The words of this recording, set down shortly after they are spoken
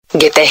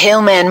Get the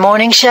Hillman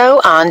Morning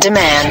Show on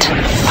demand.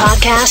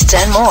 Podcasts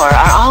and more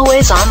are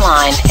always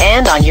online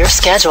and on your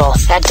schedule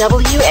at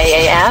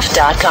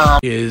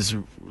WAAF.com. Is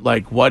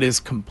like what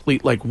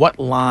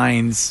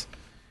lines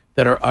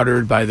that are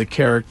uttered by the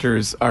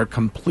characters are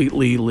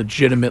completely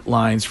legitimate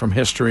lines from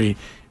history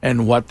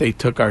and what they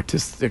took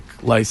artistic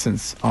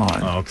license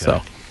on. Oh,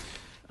 okay.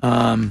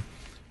 So,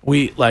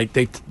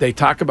 they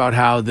talk about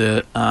how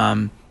the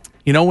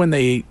when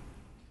they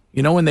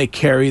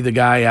carry the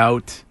guy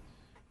out,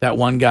 that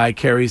one guy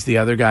carries the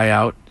other guy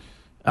out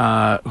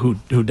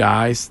who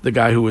dies, the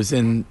guy who was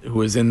in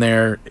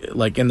there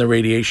like in the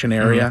radiation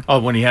area. Mm-hmm. Oh,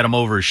 when he had him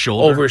over his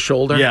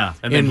shoulder. Yeah,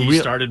 and then he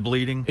started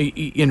bleeding.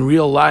 In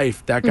real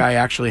life, that guy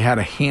actually had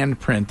a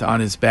handprint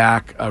on his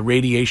back, a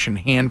radiation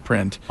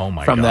handprint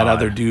from that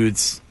other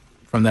dude's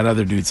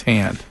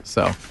hand.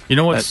 So you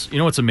know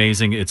what's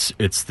amazing?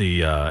 It's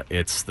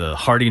the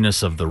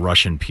hardiness of the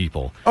Russian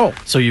people. Oh,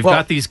 so you've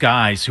got these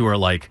guys who are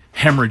like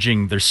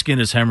hemorrhaging, their skin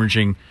is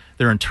hemorrhaging,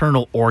 their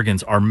internal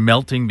organs are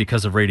melting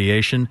because of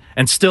radiation,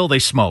 and still they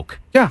smoke.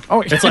 Yeah. Oh,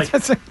 it's like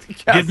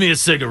give me a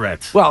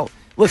cigarette. Well,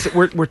 listen,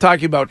 we're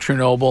talking about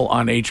Chernobyl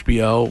on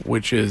HBO,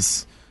 which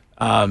is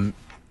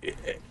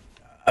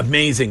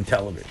amazing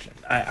television.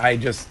 I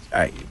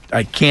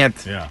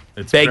can't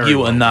beg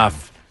you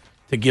enough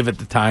to give it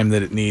the time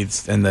that it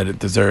needs and that it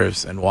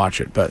deserves and watch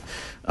it. But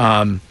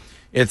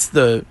it's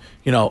a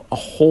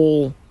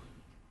whole,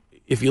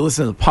 if you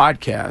listen to the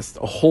podcast,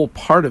 a whole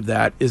part of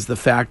that is the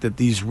fact that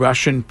these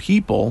Russian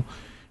people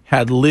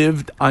had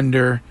lived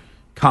under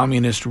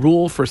communist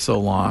rule for so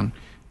long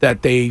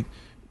that they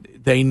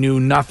knew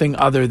nothing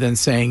other than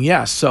saying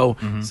yes. So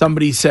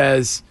somebody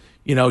says,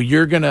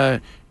 you're gonna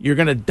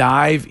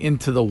dive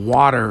into the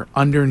water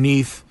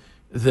underneath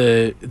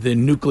the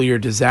nuclear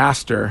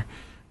disaster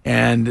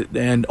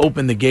and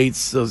open the gates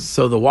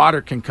so the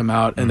water can come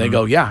out, and they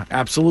go, yeah,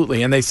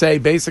 absolutely. And they say,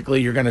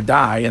 basically, you're going to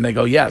die, and they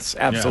go, yes,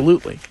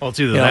 absolutely. Yeah. Well, it's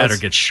either that or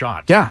get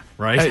shot. Yeah.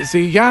 Right?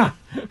 See, yeah.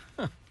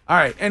 All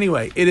right,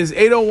 anyway, it is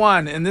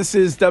 8:01, and this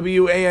is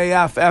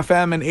WAAF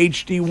FM and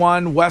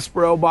HD1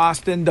 Westboro,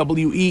 Boston,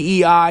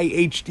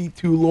 WEEI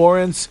HD2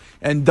 Lawrence,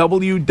 and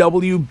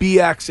WWBX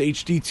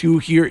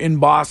HD2 here in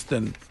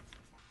Boston.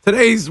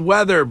 Today's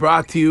weather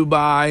brought to you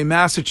by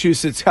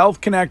Massachusetts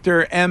Health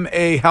Connector,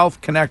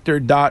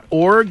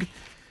 mahealthconnector.org.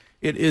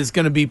 It is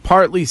going to be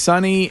partly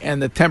sunny,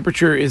 and the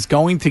temperature is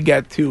going to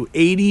get to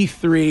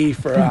 83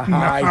 for a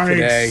high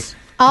today.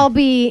 I'll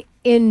be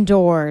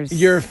indoors.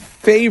 Your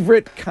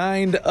favorite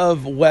kind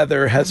of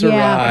weather has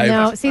arrived.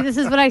 No, see, this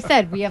is what I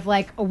said. We have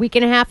like a week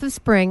and a half of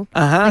spring,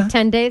 like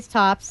 10 days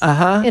tops,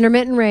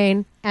 intermittent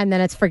rain, and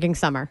then it's frigging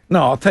summer.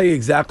 No, I'll tell you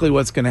exactly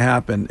what's going to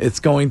happen. It's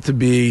going to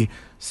be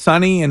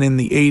sunny and in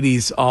the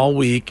 80s all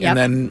week, and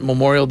then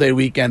Memorial Day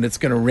weekend it's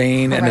going to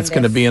rain and it's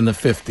going to be in the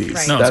 50s.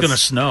 Right. No, it's going to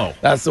snow.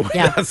 That's the way.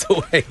 Yeah. That's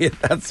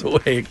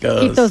the way it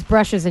goes. Keep those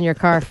brushes in your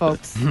car,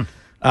 folks.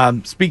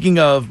 Speaking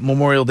of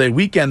Memorial Day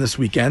weekend, this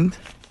weekend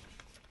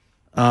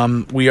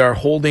we are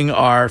holding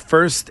our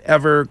first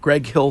ever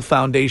Greg Hill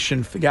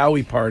Foundation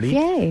Figawi party.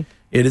 Yay!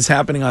 It is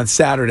happening on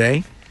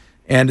Saturday,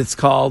 and it's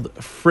called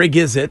Frig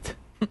Is It,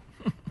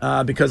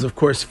 because of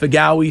course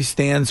Figawi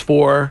stands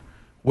for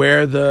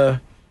where the.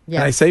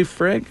 Can I say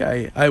frig?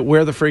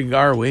 Where the frig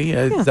are we?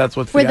 That's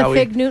what Where the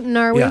Fig Newton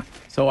are we? Yeah.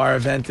 So our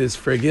event is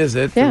Frig Is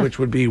It, which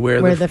would be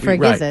where the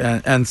frig is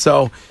it. And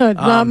so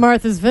not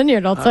Martha's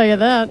Vineyard, I'll tell you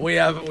that. We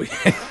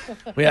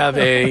have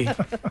a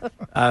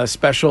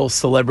special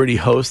celebrity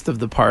host of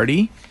the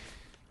party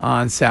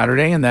on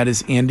Saturday, and that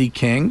is Andy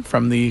King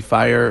from the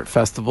Fire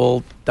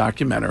Festival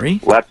documentary.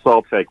 Let's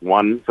all take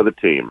one for the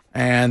team.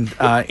 And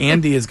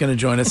Andy is going to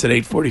join us at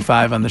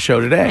 8:45 on the show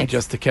today,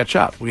 just to catch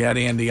up. We had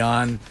Andy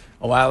on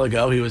a while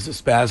ago. He was a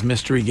Spaz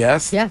mystery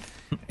guest. Yeah.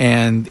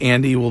 And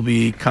Andy will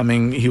be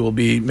coming. He will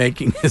be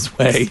making his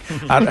way.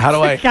 How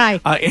do I?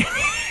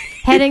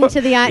 Heading to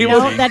the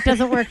no, that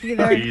doesn't work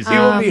either. He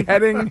will be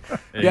heading.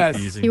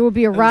 Yes. He will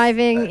be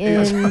arriving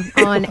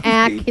on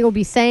ACK. He will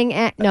be saying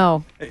ACK.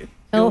 No.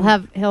 He'll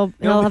have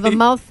a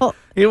mouthful.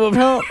 He will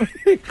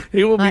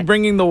be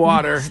bringing the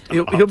water.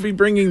 He'll be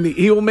bringing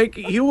he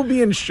will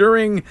be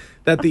ensuring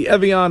that the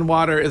Evian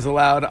water is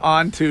allowed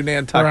onto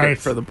Nantucket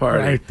for the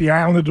party. Right, the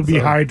island will be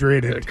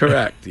hydrated.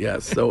 Correct.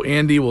 Yes. So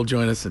Andy will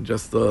join us in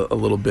just a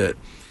little bit,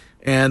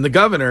 and the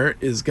governor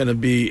is going to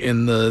be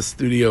in the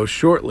studio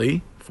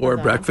shortly for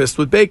Breakfast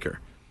with Baker,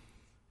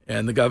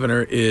 and the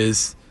governor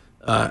is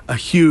a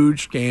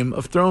huge Game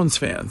of Thrones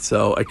fan,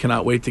 so I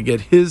cannot wait to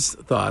get his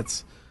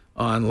thoughts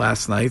on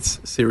last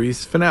night's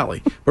series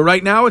finale. But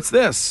right now, it's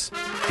this.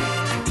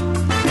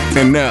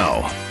 And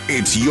now,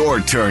 it's your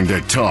turn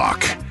to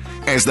talk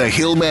as the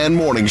Hillman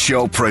Morning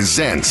Show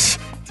presents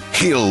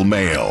Hill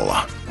Mail.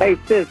 Hey,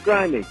 Sis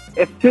Grimy,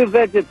 if two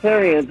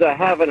vegetarians are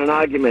having an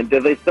argument, do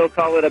they still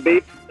call it a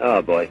beef?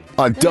 Oh, boy.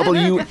 On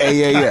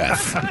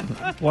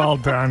WAAF. Well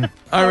done.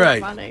 All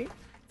right. Funny.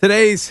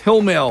 Today's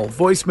Hill Mail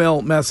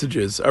voicemail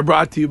messages are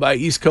brought to you by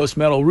East Coast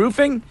Metal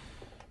Roofing.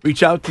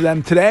 Reach out to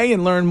them today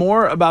and learn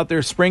more about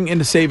their Spring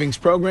into Savings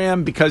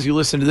program. Because you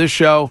listen to this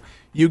show,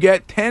 you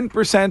get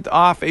 10%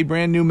 off a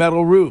brand new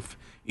metal roof.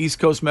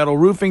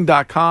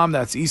 EastCoastMetalRoofing.com.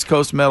 That's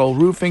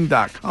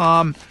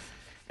EastCoastMetalRoofing.com.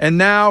 And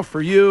now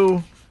for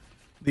you,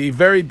 the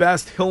very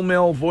best Hill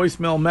Mill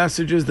voicemail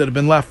messages that have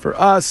been left for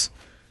us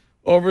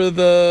over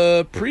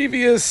the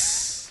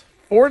previous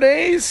 4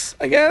 days,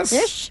 I guess.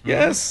 Ish.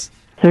 Yes.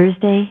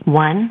 Thursday,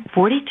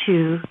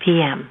 1:42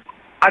 p.m.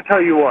 I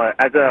tell you what,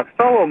 as a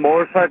fellow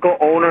motorcycle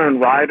owner and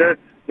rider,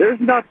 there's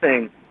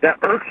nothing that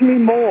irks me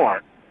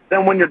more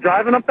than when you're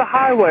driving up the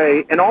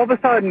highway and all of a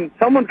sudden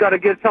someone's got to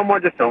get somewhere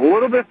just a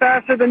little bit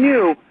faster than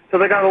you, so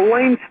they got a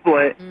lane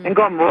split and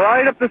come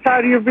right up the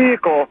side of your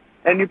vehicle,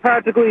 and you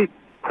practically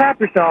crap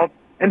yourself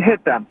and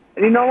hit them.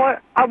 And you know what?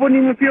 I wouldn't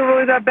even feel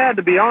really that bad,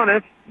 to be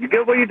honest. You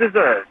get what you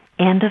deserve.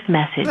 End of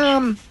message.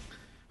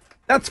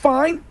 That's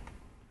fine.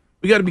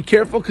 We got to be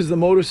careful because the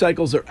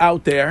motorcycles are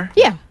out there.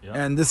 Yeah.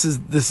 And this is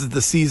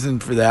the season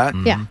for that.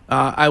 Yeah.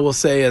 I will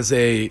say as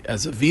a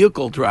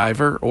vehicle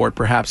driver or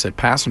perhaps a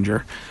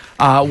passenger,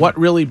 what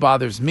really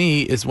bothers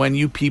me is when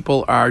you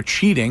people are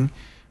cheating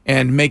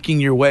and making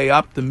your way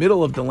up the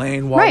middle of the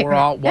lane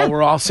while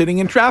we're all sitting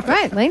in traffic.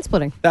 Right, lane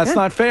splitting. That's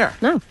not fair.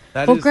 No.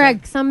 That Well, is,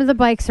 Greg, some of the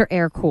bikes are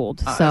air cooled,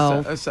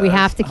 so we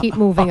have to keep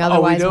moving,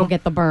 otherwise do? we'll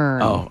get the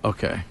burn. Oh,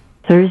 okay.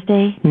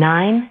 Thursday,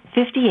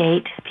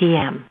 9:58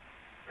 p.m.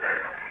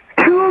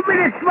 2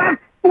 minutes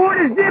left for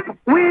the zip.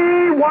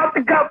 We want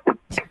the cup.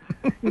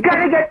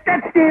 Gotta get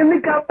that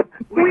Stanley Cup.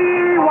 We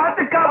want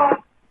the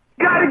cup.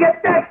 Gotta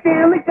get that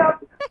Stanley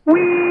Cup.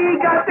 We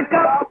got the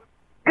cup.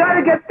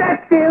 Gotta get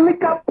that Stanley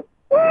Cup.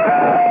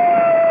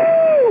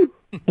 Woo!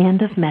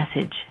 End of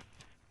message.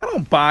 I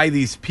don't buy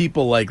these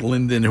people like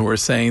Lyndon who are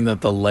saying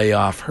that the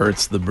layoff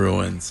hurts the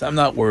Bruins. I'm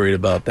not worried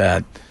about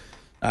that.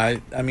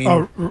 I'm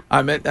not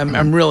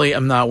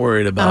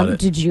worried about it.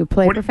 Did you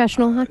play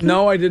professional hockey?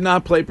 No, I did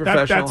not play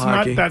professional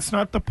hockey. That's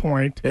not the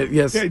point.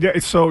 Yes.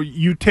 So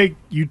you take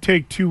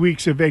 2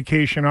 weeks of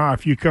vacation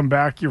off. You come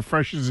back, you're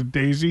fresh as a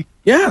daisy.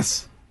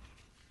 Yes.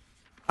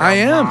 I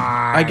am.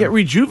 I get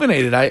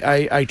rejuvenated.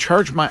 I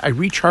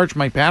recharge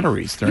my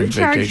batteries during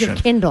vacation. Your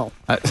Kindle.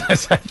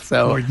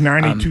 So Like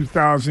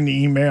 92,000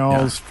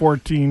 emails,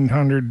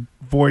 1,400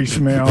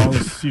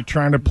 voicemails. You're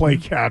trying to play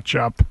catch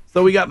up.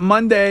 So we got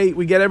Monday.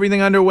 We get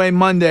everything underway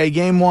Monday.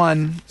 Game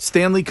 1,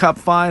 Stanley Cup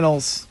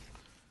Finals.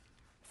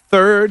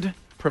 Third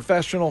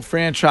professional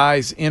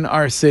franchise in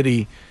our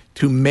city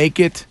to make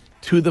it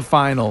to the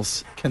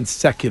finals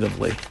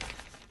consecutively.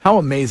 How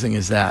amazing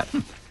is that?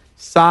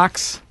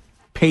 Sox,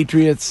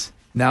 Patriots,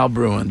 now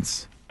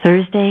Bruins.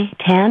 Thursday,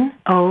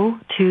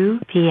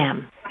 10:02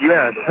 p.m.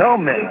 Yes,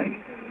 Hellman.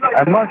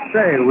 I must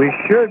say, we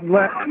should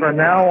from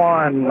now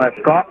on, let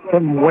Scott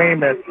from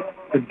Weymouth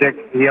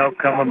predict the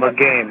outcome of a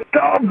game.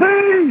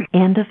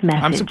 End of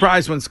message. I'm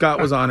surprised when Scott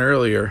was on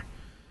earlier,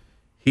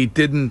 he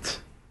didn't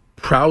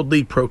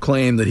proudly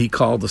proclaim that he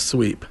called the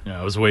sweep.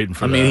 Yeah, I was waiting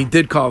for that. I mean, he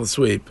did call the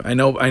sweep. I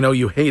know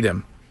you hate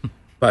him,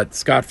 but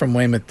Scott from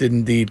Weymouth did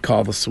indeed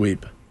call the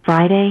sweep.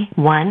 Friday,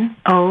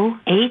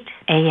 1:08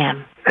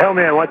 a.m.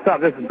 Hellman, what's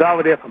up? This is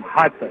Belvedere from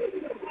Hudson.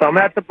 So I'm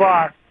at the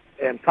bar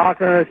and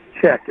talking to this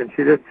chick, and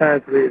she just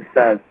turns to me and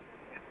says,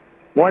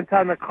 one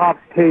time the cops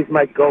tased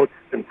my goats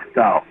and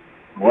skull.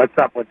 What's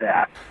up with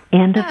that?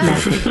 End of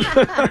message.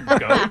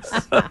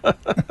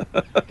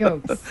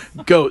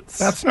 Goats.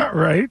 That's not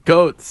right.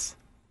 Goats.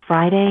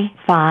 Friday,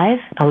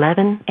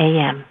 5:11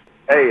 a.m.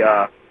 Hey,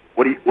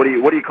 what do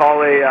you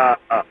call a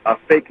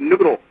fake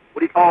noodle? What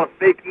do you call a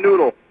fake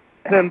noodle?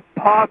 An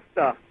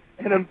impasta.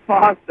 An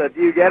impasta.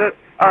 Do you get it?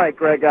 All right,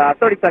 Greg.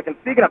 30 seconds.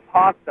 Speaking of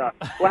pasta,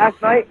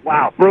 last night,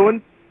 wow,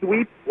 Bruins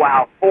sweep.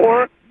 Wow,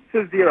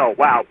 4-0.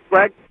 Wow,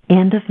 Greg.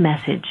 End of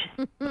message.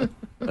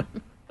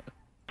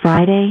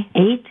 Friday,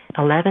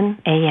 8:11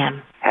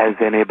 a.m. Has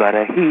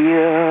anybody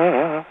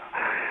here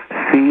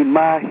seen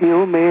my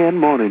Hillman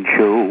morning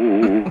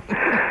show?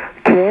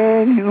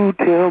 Can you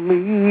tell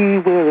me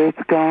where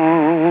it's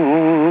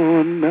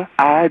gone?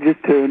 I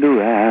just turned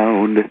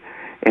around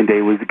and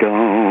they was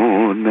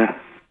gone.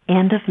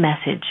 End of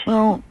message.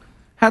 Well,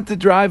 had to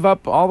drive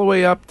all the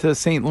way up to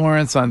St.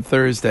 Lawrence on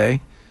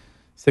Thursday,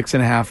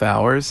 6.5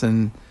 hours,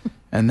 and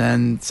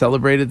then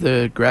celebrated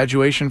the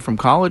graduation from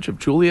college of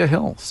Julia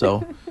Hill.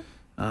 So,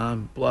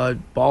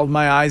 bawled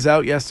my eyes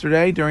out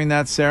yesterday during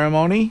that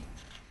ceremony,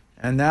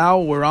 and now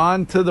we're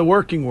on to the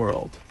working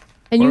world.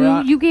 And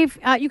you gave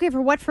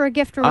her what for a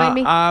gift? Remind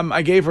me.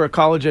 I gave her a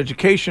college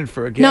education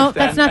for a gift. No,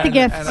 that's not the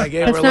gift. And I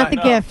gave that's her not the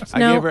gift.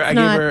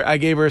 I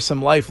gave her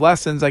some life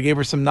lessons. I gave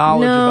her some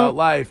knowledge about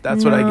life.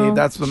 That's what I gave.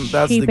 That's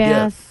the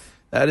gift.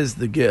 That is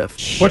the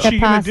gift. What's she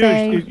going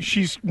to do?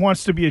 She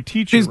wants to be a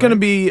teacher. She's going to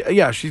be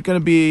she's going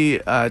to be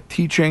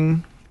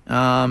teaching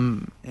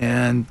and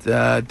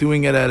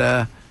doing it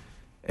at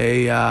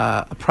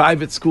a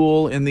private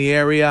school in the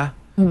area.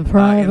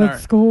 Private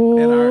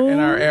school in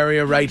our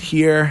area right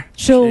here.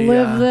 She'll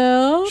live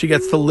there. She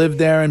gets to live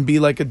there and be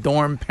like a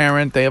dorm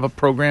parent. They have a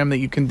program that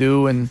you can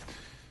do and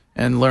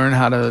learn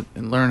how to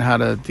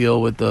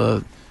deal with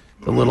the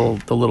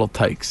little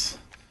tykes.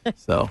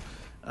 So,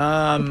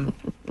 and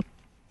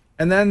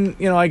And then,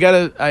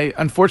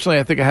 unfortunately,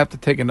 I think I have to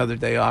take another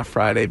day off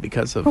Friday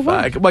because of,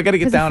 I got to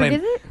get down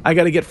and I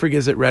got to get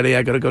Frigizzit ready.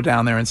 I got to go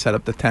down there and set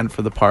up the tent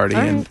for the party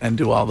and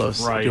do all those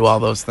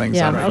things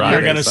on Friday.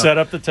 You're going to set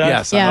up the tent?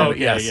 Yes. Yeah.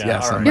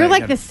 Yes. You're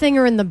like the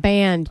singer in the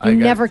band. You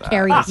never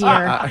carry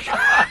gear.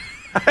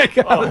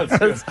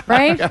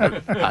 Right?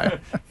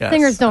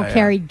 Singers don't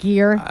carry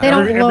gear. They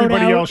don't load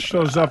Everybody out. else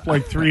shows up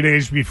like 3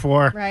 days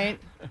before. Right.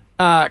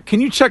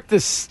 Can you check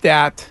this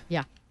stat?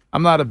 Yeah.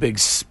 I'm not a big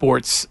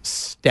sports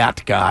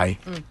stat guy.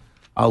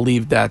 I'll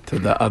leave that to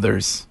the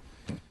others.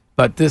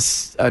 But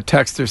this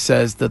texter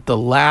says that the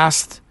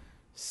last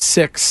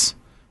 6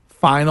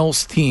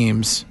 finals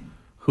teams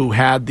who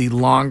had the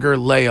longer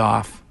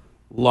layoff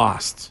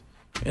lost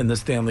in the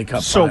Stanley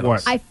Cup finals.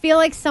 What? I feel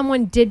like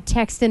someone did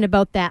text in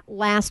about that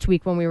last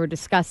week when we were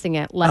discussing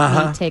it.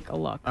 Let me take a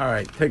look. All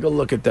right, take a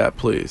look at that,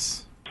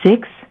 please.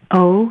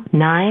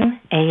 6:09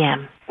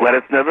 a.m. Let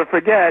us never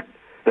forget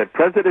that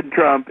President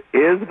Trump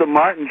is the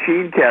Martin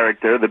Sheen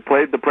character that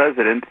played the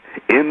president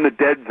in The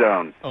Dead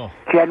Zone.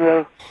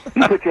 General,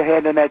 you put your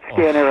hand on that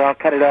scanner, or I'll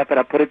cut it up and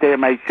I'll put it there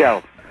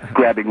myself.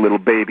 Grabbing little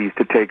babies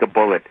to take a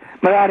bullet.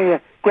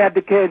 Melania, grab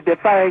the kids. They're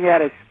firing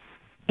at us.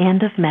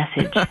 End of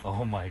message.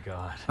 Oh, my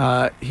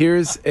God.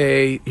 Here's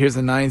a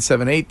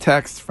 978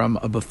 text from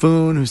a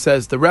buffoon who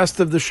says, the rest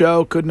of the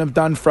show couldn't have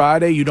done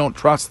Friday. You don't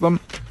trust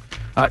them?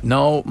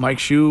 No, Mike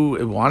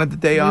Shue wanted the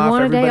day off.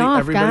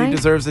 Everybody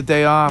deserves a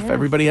day off. Yes.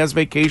 Everybody has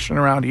vacation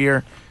around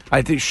here.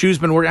 I think Shue's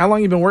been working. How long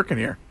have you been working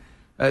here?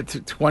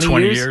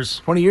 20 years.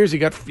 20 years. You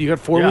got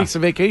 4 weeks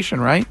of vacation,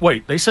 right?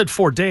 Wait, they said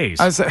 4 days.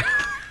 I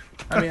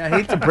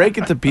hate to break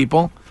it to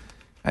people.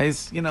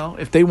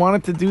 If they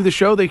wanted to do the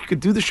show, they could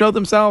do the show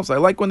themselves. I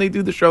like when they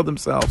do the show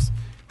themselves.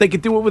 They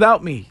could do it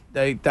without me.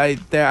 I'd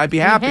be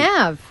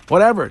happy.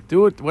 Whatever.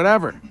 Do it.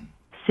 Whatever.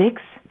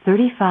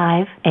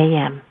 6:35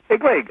 a.m. Hey,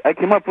 Greg, I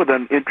came up with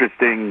an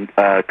interesting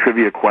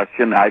trivia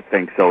question. I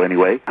think so,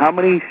 anyway. How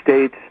many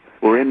states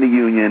were in the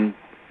Union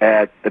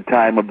at the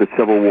time of the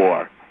Civil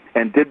War?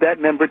 And did that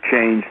number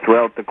change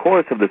throughout the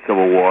course of the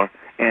Civil War?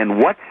 And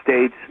what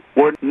states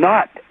were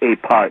not a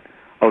part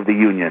of the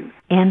Union?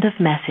 End of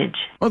message.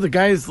 Oh, the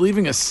guy is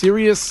leaving a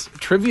serious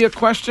trivia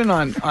question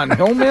on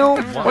Hill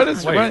Mail? What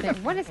is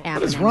happening? What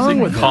is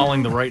wrong with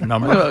calling the right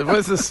number? What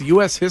is this,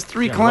 U.S.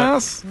 history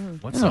class?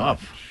 What's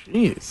up?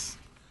 Jeez.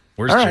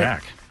 Where's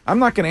Jack? I'm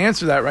not going to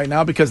answer that right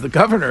now because the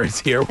governor is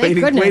here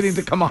waiting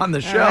to come on the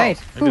show. Right.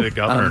 Maybe the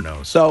governor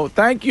knows. So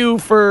thank you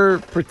for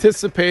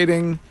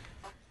participating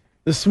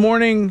this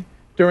morning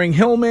during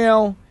Hill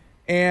Mail.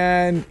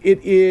 And it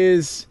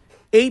is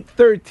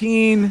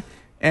 8:13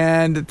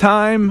 and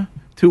time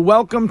to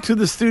welcome to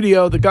the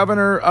studio the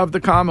governor of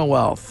the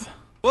Commonwealth.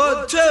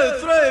 1, 2,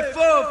 3,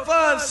 4,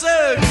 5,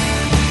 6.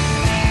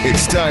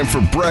 It's time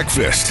for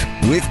breakfast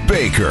with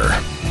Baker,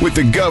 with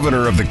the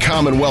governor of the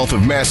Commonwealth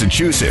of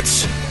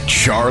Massachusetts,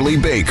 Charlie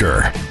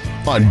Baker,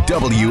 on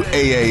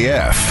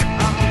WAAF.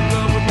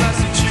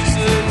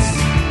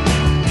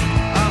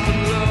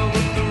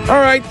 All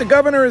right, the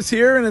governor is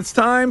here, and it's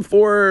time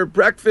for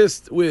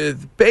breakfast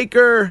with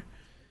Baker.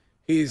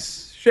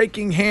 He's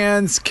shaking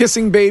hands,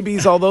 kissing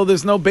babies, although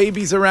there's no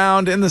babies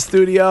around in the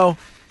studio.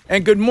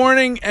 And good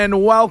morning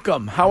and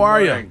welcome. How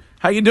are you?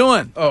 How you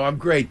doing? Oh, I'm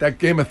great. That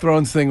Game of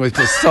Thrones thing was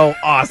just so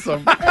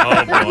awesome.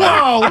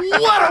 Whoa,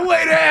 what a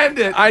way to end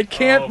it. I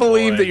can't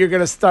believe that you're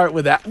going to start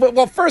with that.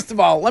 Well, first of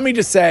all, let me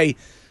just say,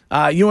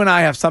 you and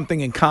I have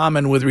something in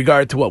common with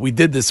regard to what we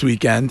did this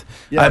weekend.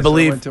 Yes, I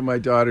believe I went to my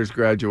daughter's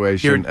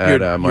graduation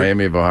at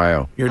Miami of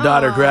Ohio. Your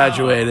daughter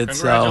graduated.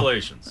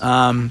 Congratulations.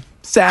 So,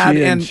 sad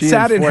and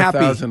happy.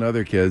 4,000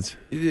 other kids.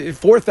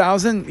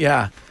 4,000?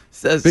 Yeah.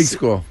 Big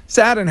school.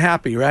 Sad and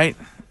happy, right?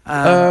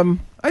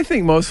 I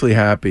think mostly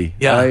happy.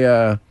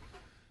 Yeah.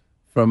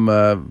 From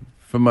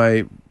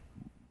my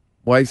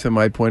wife's and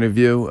my point of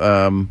view,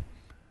 I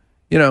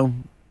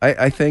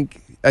think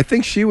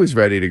she was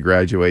ready to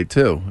graduate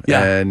too,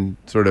 and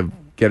sort of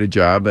get a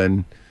job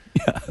and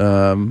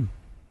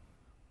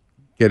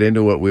get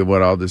into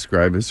what I'll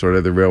describe as sort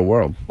of the real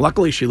world.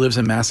 Luckily, she lives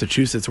in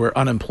Massachusetts, where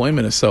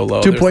unemployment is so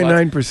low.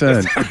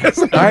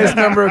 2.9%, highest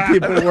number of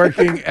people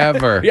working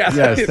ever. Yes,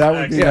 that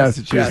would be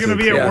Massachusetts. He's going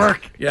to be at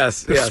work.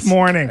 This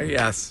morning.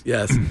 Yes.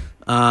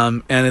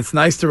 And it's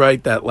nice to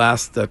write that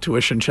last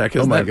tuition check.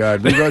 Isn't my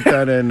God, we wrote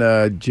that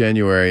in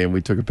January, and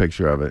we took a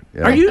picture of it.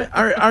 Yeah.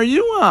 Are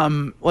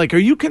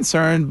you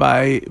concerned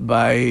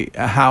by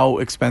how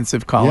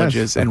expensive college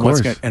is and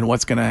what's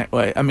going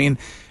to? I mean,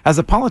 as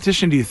a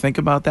politician, do you think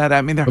about that?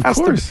 I mean, there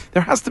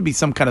has to be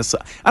some kind of.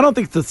 I don't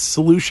think the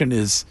solution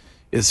is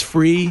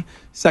free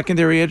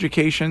secondary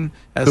education,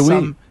 as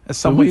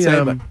some would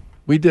say. But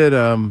we did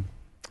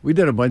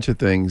a bunch of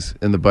things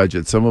in the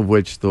budget, some of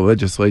which the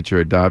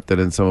legislature adopted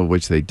and some of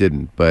which they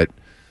didn't. But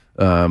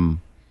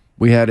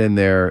we had in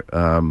there,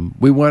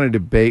 we wanted to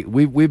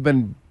we've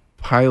been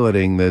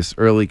piloting this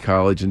early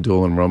college and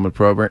dual enrollment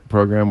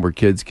program where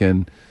kids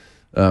can,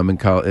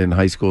 in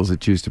high schools that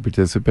choose to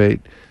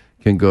participate,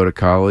 can go to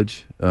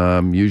college,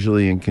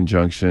 usually in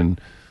conjunction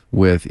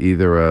with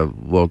either a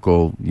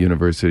local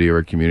university or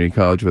a community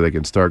college where they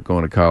can start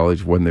going to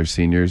college when they're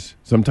seniors,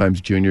 sometimes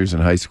juniors in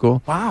high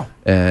school. Wow.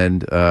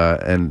 And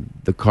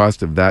the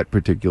cost of that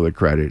particular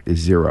credit is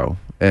zero.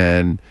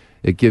 And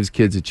it gives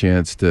kids a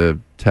chance to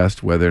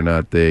test whether or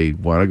not they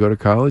want to go to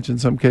college in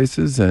some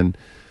cases and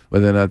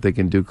whether or not they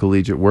can do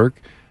collegiate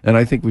work. And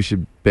I think we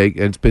should and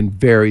it's been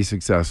very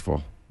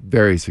successful.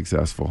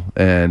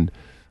 And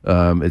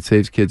it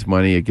saves kids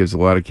money. It gives a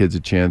lot of kids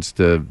a chance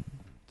to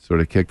sort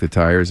of kick the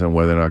tires on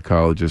whether or not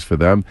college is for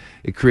them.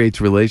 It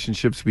creates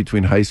relationships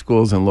between high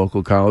schools and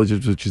local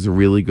colleges, which is a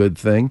really good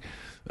thing.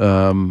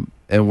 And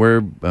we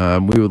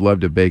would love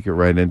to bake it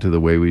right into the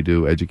way we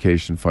do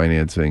education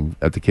financing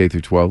at the K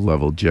through 12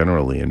 level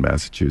generally in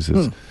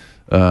Massachusetts.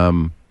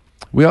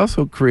 We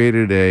also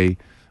created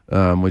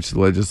which the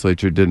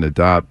legislature didn't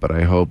adopt, but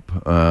I hope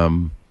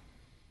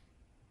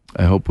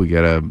we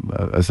get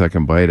a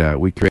second bite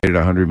at. We created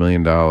a $100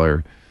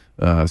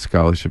 million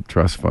scholarship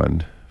trust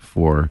fund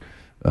for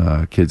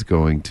kids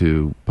going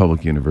to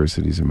public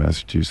universities in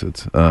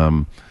Massachusetts.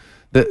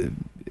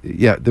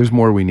 There's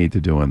more we need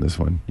to do on this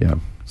one. Yeah.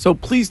 So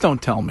please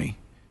don't tell me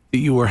that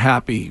you were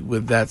happy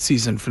with that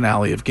season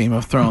finale of Game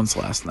of Thrones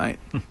last night.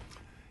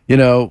 You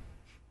know,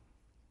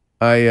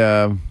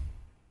 I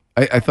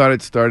thought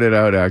it started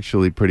out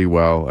actually pretty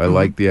well. I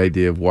liked the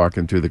idea of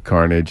walking through the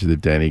carnage that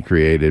Denny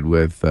created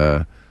with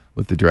the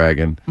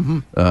dragon,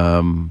 and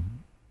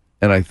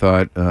I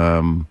thought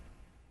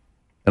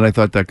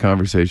that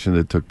conversation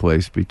that took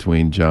place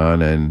between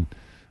Jon and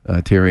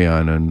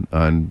Tyrion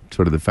on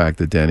sort of the fact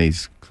that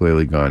Denny's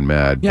clearly gone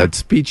mad. Yeah. That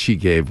speech she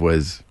gave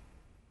was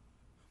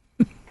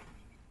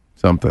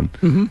something,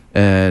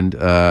 and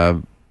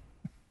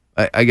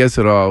I guess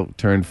it all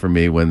turned for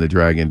me when the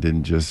dragon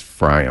didn't just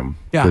fry him.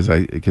 Yeah.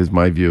 Because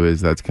my view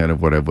is that's kind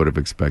of what I would have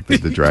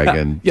expected the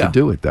dragon to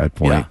do at that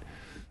point.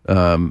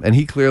 Yeah. And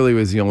he clearly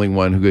was the only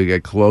one who could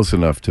get close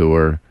enough to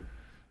her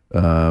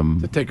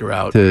to take her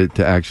out.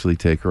 To actually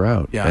take her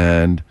out. Yeah.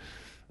 And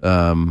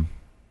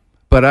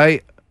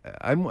but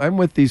I'm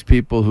with these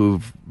people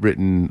who've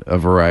written a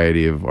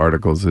variety of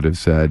articles that have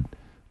said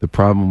the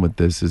problem with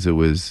this is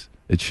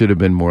it should have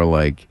been more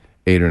like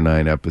 8 or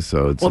 9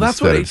 episodes. Well,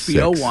 that's what instead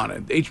of HBO 6.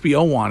 wanted.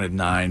 HBO wanted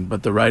 9,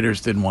 but the writers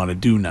didn't want to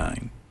do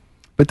 9.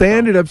 But they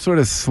ended up sort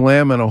of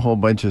slamming a whole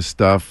bunch of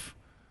stuff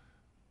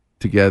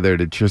together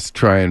to just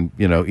try and,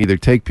 either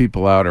take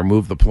people out or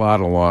move the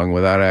plot along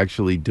without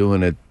actually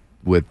doing it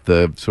with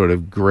the sort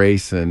of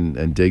grace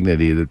and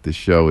dignity that the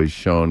show has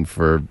shown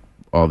for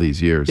all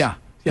these years. Yeah.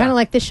 Kind of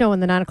like this show in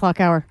the 9 o'clock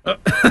hour. I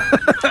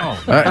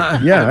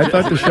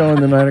thought the show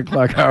in the 9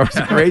 o'clock hour was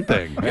a great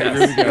thing. I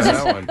agree with you on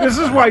that one. This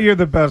is why you're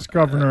the best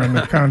governor in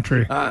the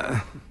country.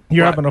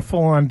 You're having a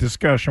full-on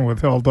discussion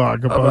with Hill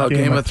Dog about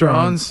Game of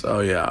Thrones.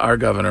 Oh yeah, our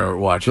governor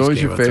watches. So what was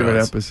Game your of favorite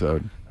Thrones.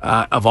 episode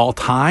of all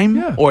time?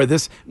 Yeah. Or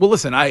this? Well,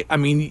 listen, I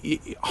mean,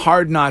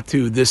 hard not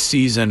to this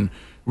season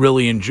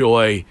really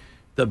enjoy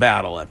the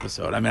battle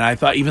episode. I mean, I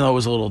thought even though it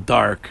was a little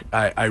dark,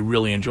 I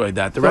really enjoyed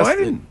that. The rest,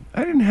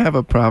 I didn't have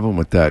a problem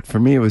with that. For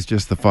me, it was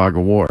just the fog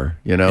of war.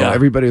 Yeah.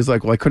 Everybody was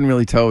like, "Well, I couldn't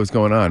really tell what was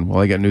going on."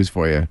 Well, I got news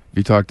for you. If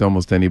you talk to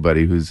almost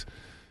anybody who's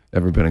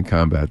ever been in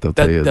combat, they'll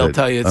tell you that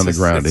on the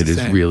ground it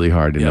is really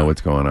hard to know what's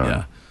going on.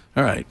 Yeah.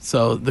 All right.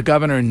 So the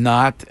governor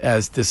not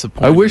as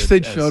disappointed.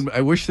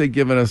 I wish they'd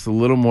given us a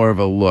little more of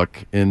a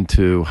look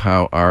into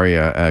how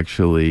Arya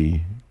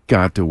actually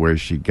got to where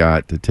she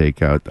got to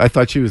take out. I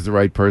thought she was the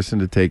right person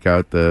to take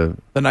out the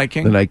Night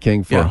King. The Night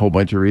King for a whole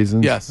bunch of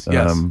reasons. Yes.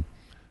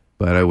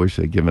 But I wish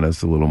they'd given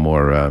us a little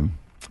more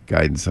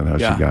guidance on how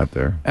she got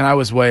there. And I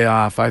was way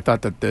off. I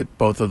thought that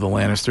both of the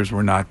Lannisters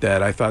were not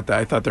dead. I thought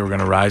they were going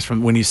to rise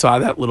from when you saw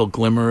that little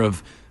glimmer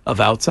of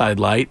outside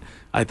light.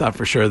 I thought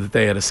for sure that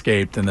they had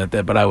escaped, and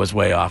but I was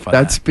way off on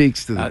that. That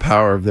speaks to the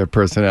power of their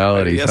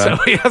personalities. Yes, huh?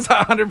 yes,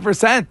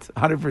 100%,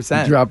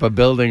 100%. Drop a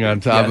building on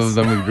top of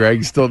them, and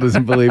Greg still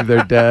doesn't believe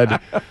they're dead.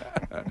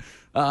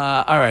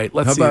 All right,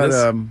 let's see about,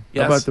 this.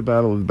 How about the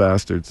Battle of the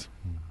Bastards?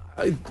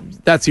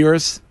 That's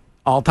yours,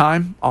 all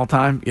time.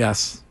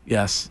 Yes.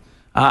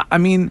 I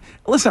mean,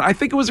 listen, I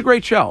think it was a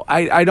great show.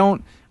 I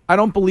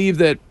don't believe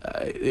that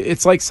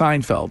it's like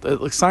Seinfeld.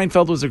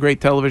 Seinfeld was a great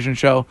television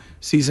show.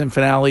 Series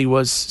finale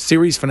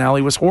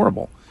was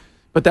horrible,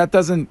 but it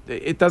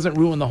doesn't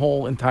ruin the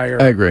whole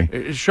entire I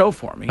agree. show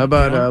for me. How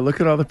about look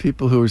at all the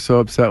people who were so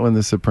upset when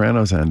The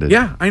Sopranos ended?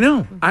 Yeah, I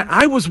know.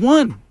 I was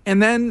one,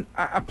 and then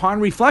upon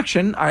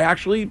reflection,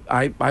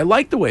 I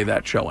like the way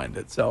that show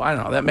ended. So I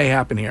don't know. That may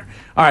happen here.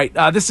 All right,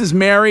 this is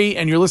Mary,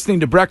 and you're listening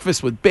to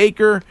Breakfast with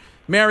Baker.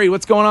 Mary,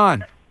 what's going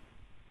on?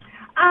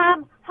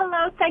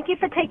 Hello, thank you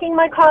for taking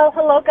my call.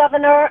 Hello,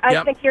 Governor.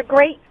 I think you're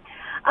great.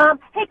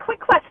 Hey,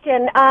 quick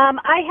question.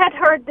 I had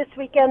heard this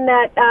weekend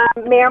that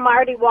Mayor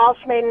Marty Walsh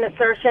made an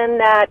assertion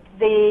that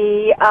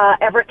the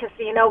Everett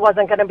Casino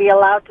wasn't going to be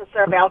allowed to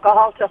serve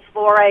alcohol till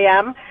 4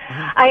 a.m.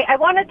 I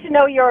wanted to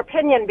know your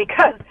opinion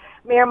because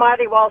Mayor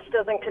Marty Walsh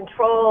doesn't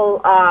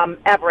control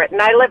Everett,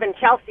 and I live in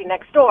Chelsea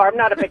next door. I'm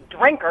not a big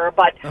drinker,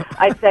 but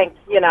I think,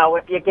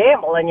 if you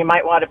gamble, and you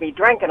might want to be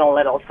drinking a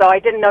little. So I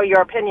didn't know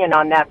your opinion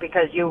on that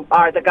because you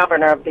are the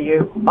governor of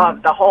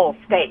the whole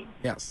state.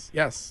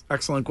 Yes.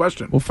 Excellent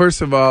question. Well,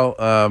 first of all,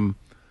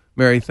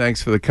 Mary,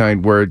 thanks for the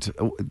kind words.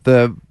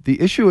 The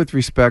issue with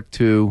respect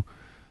to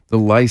the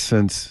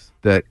license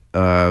that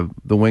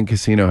the Wynn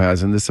Casino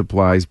has, and this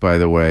applies, by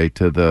the way,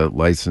 to the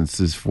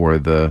licenses for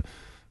the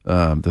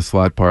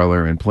slot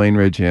parlor in Plain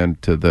Ridge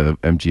and to the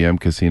MGM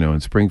Casino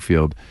in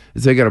Springfield,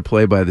 is they got to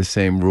play by the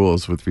same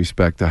rules with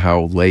respect to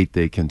how late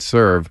they can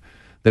serve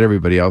that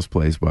everybody else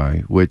plays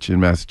by, which in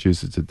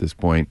Massachusetts at this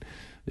point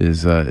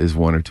is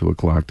 1 or 2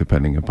 o'clock,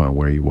 depending upon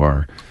where you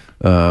are.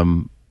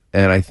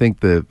 And I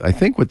think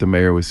what the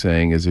mayor was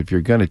saying is, if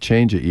you're going to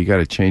change it, you got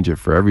to change it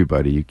for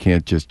everybody. You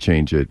can't just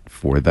change it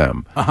for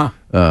them.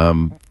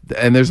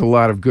 And there's a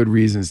lot of good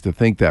reasons to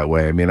think that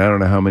way. I mean, I don't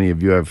know how many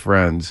of you have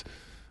friends,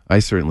 I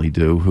certainly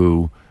do,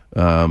 who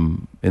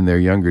in their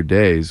younger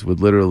days would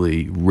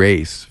literally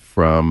race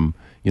from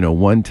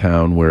one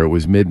town where it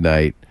was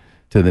midnight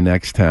to the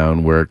next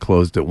town where it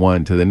closed at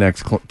 1 to the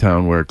next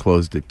town where it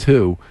closed at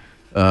 2,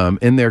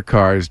 in their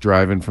cars,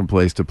 driving from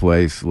place to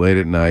place late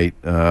at night.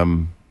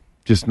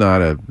 Just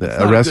not a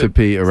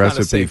recipe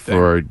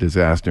for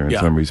disaster in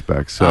some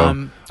respects.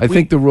 So I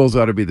think the rules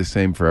ought to be the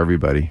same for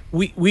everybody.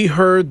 We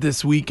heard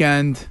this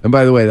weekend. And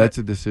by the way, that's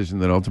a decision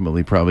that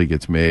ultimately probably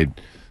gets made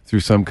through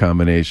some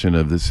combination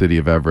of the city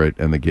of Everett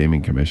and the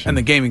Gaming Commission.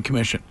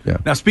 Yeah.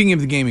 Now, speaking of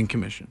the Gaming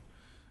Commission,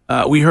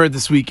 we heard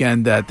this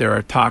weekend that there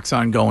are talks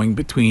ongoing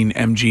between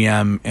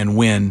MGM and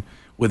Wynn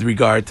with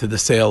regard to the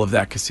sale of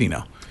that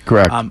casino.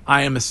 Correct.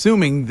 I am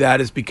assuming that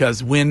is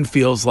because Wynn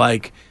feels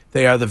like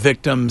they are the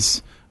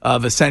victims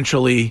of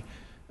essentially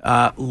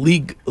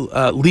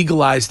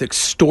legalized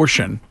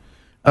extortion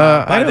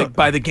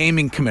by the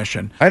Gaming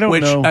Commission. I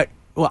don't know.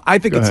 I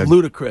think it's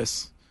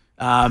ludicrous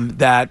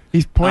that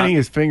he's pointing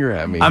his finger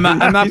at me. I'm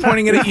not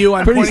pointing it at you.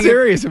 I'm pretty pointing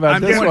serious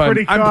about this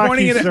one. I'm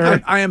pointing it.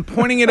 I am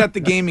pointing it at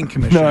the Gaming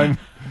Commission.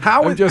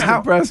 I'm just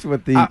impressed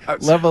with the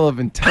level of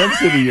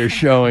intensity you're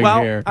showing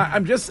here.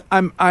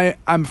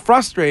 I'm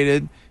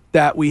frustrated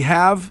that we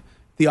have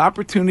the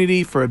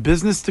opportunity for a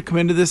business to come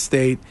into this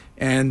state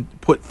and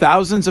put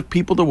thousands of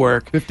people to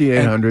work.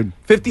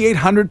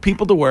 5,800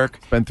 people to work.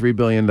 Spend $3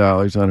 billion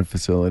on a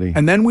facility.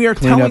 And then we are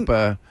clean up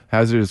a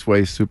hazardous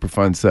waste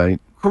Superfund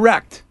site.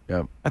 Correct.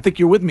 Yeah. I think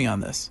you're with me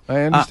on this. I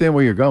understand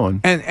where you're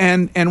going.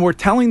 And we're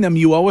telling them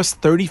you owe us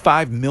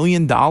 $35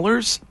 million.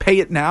 Pay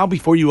it now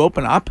before you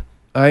open up.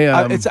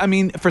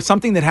 For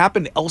something that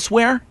happened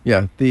elsewhere.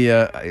 Yeah.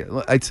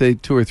 I'd say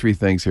 2 or 3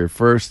 things here.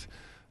 First,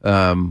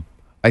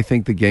 I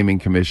think the Gaming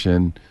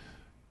Commission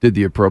did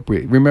the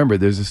appropriate. Remember,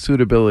 there's a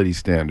suitability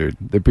standard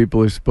that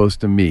people are supposed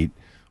to meet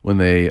when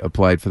they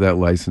applied for that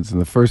license in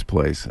the first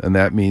place. And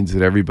that means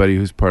that everybody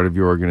who's part of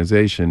your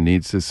organization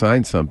needs to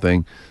sign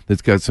something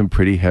that's got some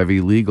pretty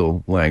heavy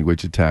legal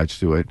language attached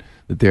to it,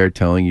 that they're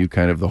telling you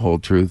kind of the whole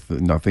truth,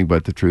 nothing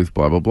but the truth,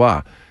 blah, blah,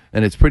 blah.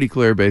 And it's pretty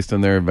clear based on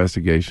their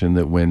investigation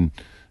that Wynn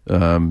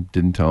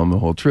didn't tell them the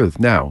whole truth.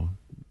 Now,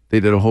 they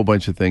did a whole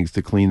bunch of things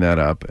to clean that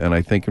up, and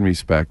I think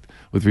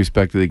with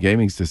respect to the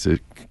Gaming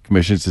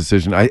Commission's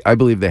decision, I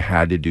believe they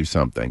had to do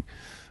something.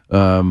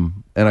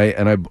 And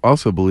I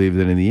also believe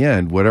that in the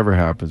end, whatever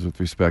happens with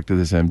respect to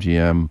this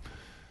MGM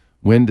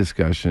Wynn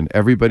discussion,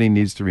 everybody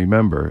needs to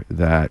remember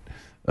that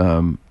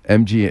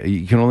MGM,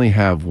 you can only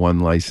have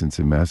one license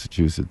in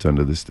Massachusetts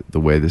under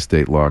the way the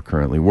state law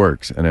currently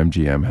works, and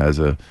MGM has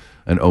an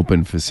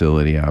open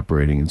facility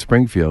operating in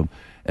Springfield.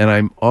 And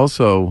I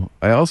also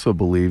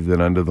believe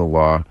that under the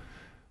law,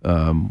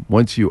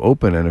 once you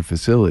open in a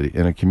facility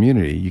in a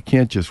community, you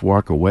can't just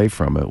walk away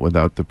from it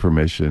without the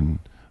permission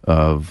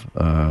of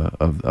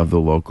the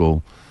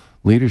local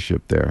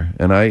leadership there.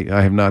 And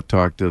I have not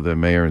talked to the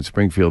mayor in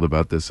Springfield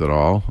about this at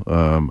all.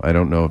 I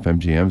don't know if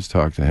MGM's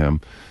talked to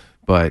him,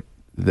 but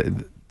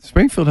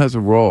Springfield has a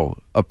role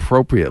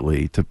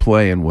appropriately to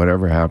play in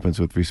whatever happens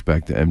with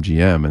respect to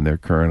MGM and their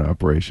current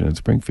operation in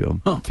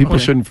Springfield. People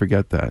shouldn't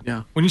forget that.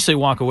 Yeah. When you say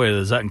walk away,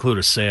 does that include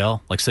a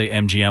sale? Like, say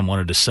MGM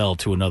wanted to sell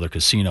to another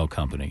casino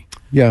company.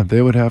 Yeah,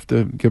 they would have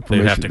to get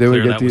permission. They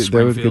would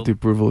get the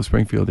approval of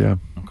Springfield. Yeah.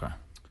 Okay.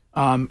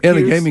 And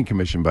the Gaming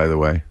Commission, by the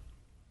way.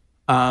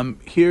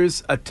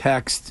 Here's a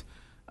text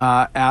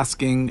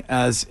asking,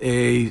 as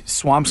a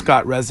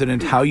Swampscott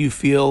resident, how you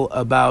feel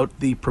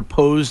about the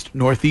proposed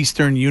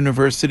Northeastern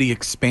University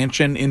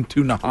expansion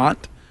into Nahant.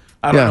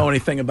 I don't know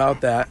anything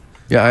about that.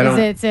 Yeah, I don't.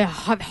 It's a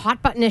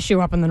hot button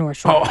issue up in the North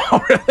Shore.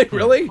 Oh,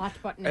 really? Hot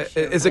button issue.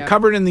 Is it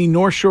covered in the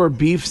North Shore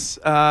Beefs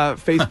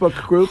Facebook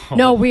group?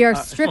 No, we are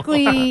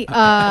strictly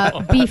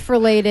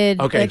beef-related.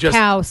 Okay, just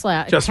cow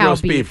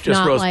roast beef. Just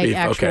not roast like beef.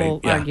 Actual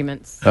Okay, yeah.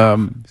 arguments.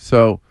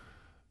 So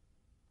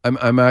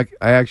I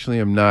actually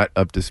am not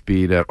up to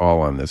speed at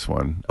all on this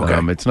one. Okay.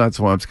 It's not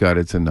Swampscott,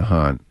 it's in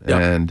Nahant.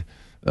 Yep.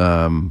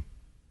 And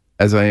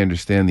as I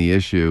understand the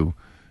issue,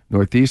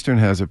 Northeastern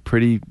has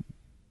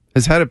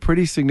had a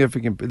pretty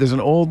significant. There's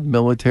an old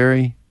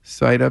military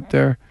site up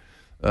there,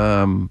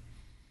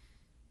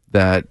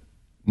 that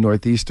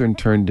Northeastern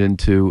turned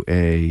into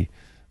a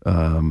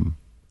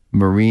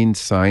marine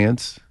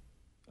science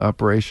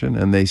operation,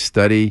 and they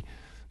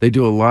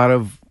do a lot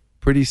of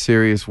pretty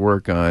serious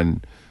work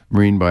on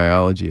marine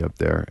biology up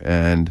there,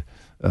 and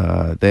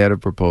they had a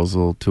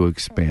proposal to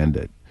expand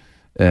it.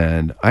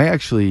 And I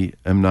actually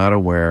am not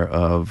aware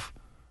of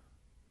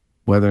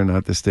whether or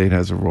not the state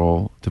has a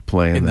role to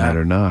play in that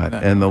or not.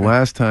 And the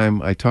last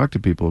time I talked to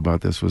people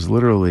about this was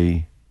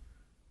literally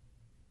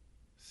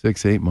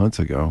 6-8 months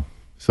ago.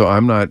 So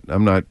I'm not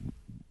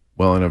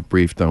well enough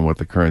briefed on what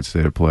the current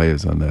state of play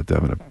is on that,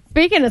 Devin.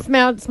 Speaking of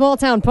small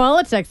town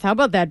politics, how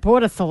about that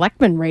Board of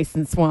Selectmen race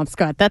in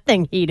Swampscott? That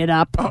thing heated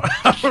up.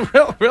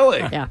 Really?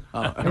 Yeah.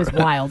 It was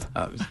wild.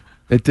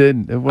 It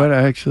did.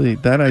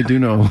 That I do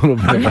know a little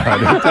bit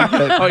about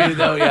it. You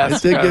know,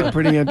 yes. It did get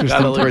pretty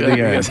interesting toward the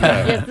end.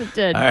 Yes, it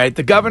did. Uh, All right,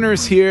 the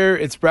governor's here.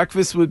 It's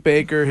Breakfast with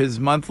Baker,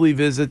 his monthly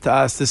visit to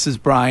us. This is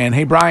Brian.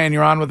 Hey, Brian,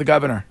 you're on with the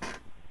governor.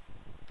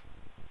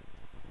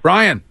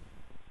 Brian.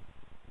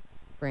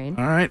 Brain.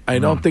 All right, I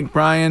don't think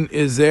Brian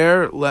is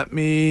there. Let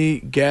me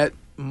get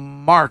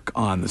Mark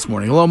on this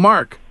morning. Hello,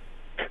 Mark.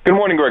 Good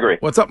morning, Gregory.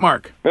 What's up,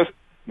 Mark?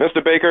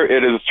 Mr. Baker,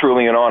 it is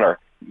truly an honor.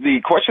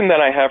 The question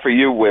that I have for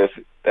you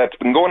that's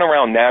been going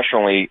around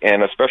nationally,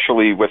 and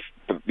especially with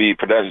the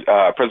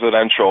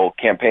presidential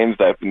campaigns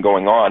that have been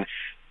going on,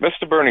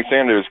 Mr. Bernie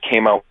Sanders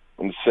came out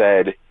and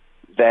said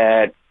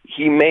that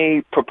he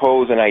may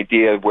propose an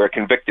idea where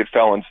convicted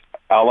felons,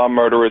 a la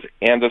murderers,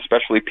 and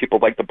especially people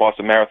like the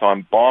Boston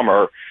Marathon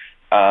bomber,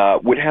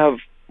 would have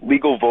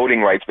legal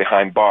voting rights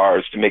behind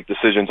bars to make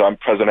decisions on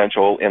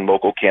presidential and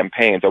local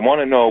campaigns. I want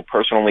to know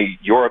personally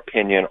your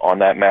opinion on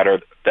that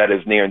matter that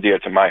is near and dear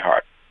to my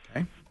heart.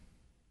 Okay.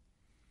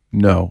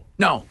 No.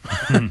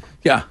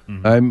 Yeah.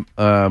 I'm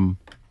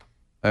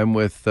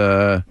with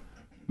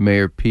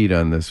Mayor Pete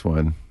on this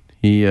one.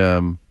 He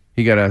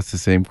got asked the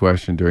same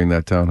question during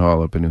that town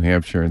hall up in New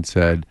Hampshire and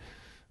said,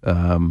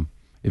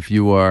 if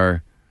you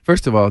are,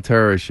 first of all,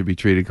 terrorists should be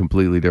treated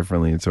completely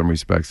differently in some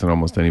respects than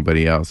almost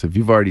anybody else. If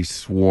you've already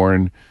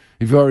sworn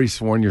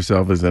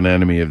yourself as an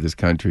enemy of this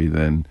country,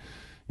 then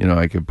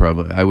I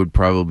would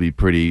probably be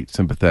pretty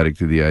sympathetic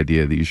to the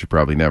idea that you should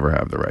probably never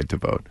have the right to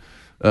vote.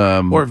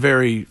 Or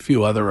very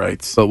few other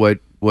rights. But what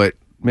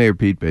Mayor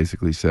Pete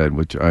basically said,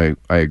 which I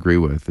agree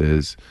with,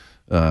 is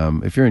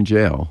if you're in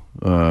jail,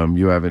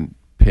 you haven't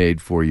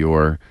paid for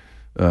your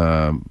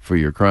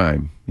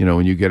crime.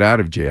 When you get out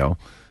of jail,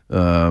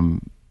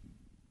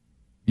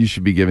 you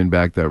should be given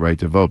back that right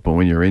to vote. But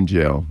when you're in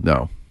jail,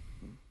 no.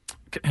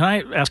 Can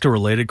I ask a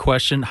related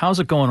question? How's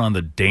it going on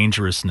the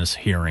dangerousness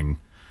hearing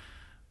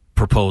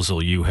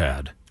proposal you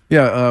had?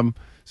 Yeah,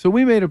 so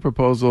we made a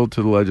proposal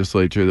to the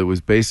legislature that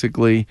was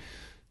basically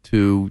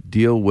to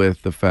deal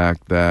with the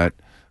fact that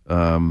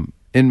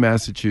in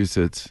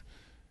Massachusetts,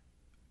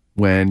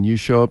 when you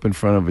show up in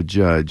front of a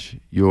judge,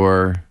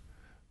 you're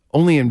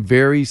only in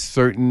very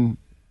certain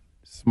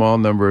small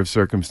number of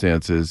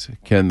circumstances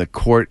can the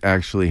court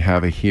actually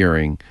have a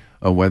hearing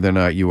on whether or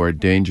not you are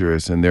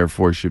dangerous and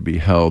therefore should be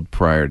held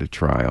prior to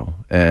trial.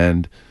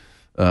 And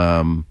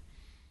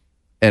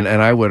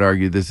I would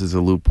argue this is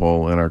a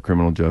loophole in our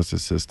criminal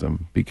justice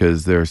system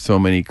because there are so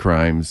many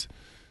crimes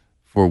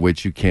for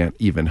which you can't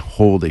even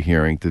hold a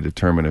hearing to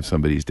determine if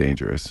somebody's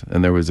dangerous.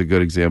 And there was a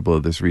good example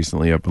of this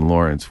recently up in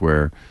Lawrence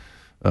where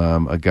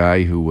a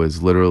guy who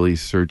was literally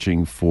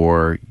searching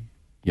for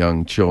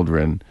young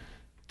children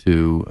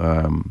to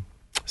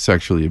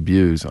sexually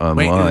abuse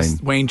online.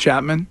 Wayne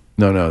Chapman?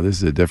 No, this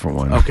is a different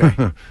one.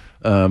 Okay.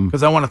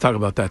 Because I want to talk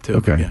about that too.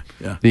 Okay.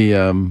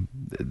 Yeah.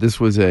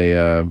 This was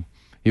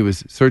he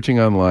was searching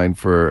online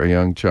for a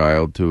young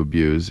child to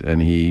abuse,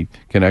 and he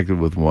connected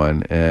with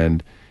one,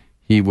 and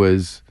he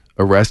was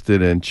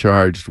arrested and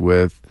charged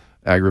with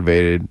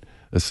aggravated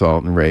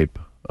assault and rape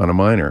on a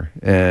minor.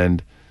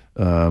 And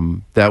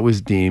that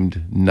was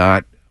deemed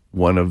not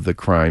one of the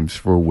crimes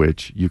for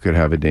which you could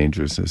have a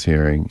dangerousness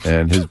hearing,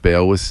 and his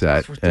bail was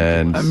set.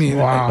 And I mean,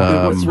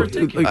 wow, it's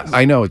ridiculous.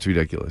 I know it's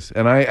ridiculous,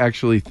 and I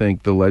actually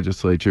think the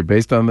legislature,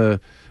 based on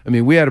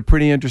we had a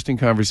pretty interesting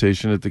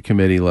conversation at the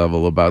committee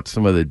level about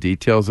some of the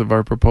details of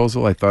our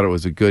proposal. I thought it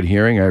was a good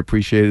hearing. I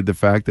appreciated the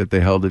fact that they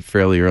held it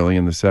fairly early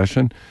in the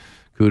session.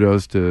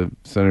 Kudos to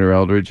Senator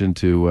Eldridge and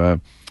to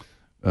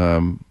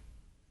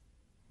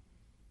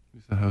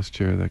the House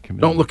chair of that committee.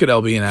 Don't look at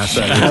LB and ask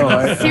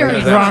that.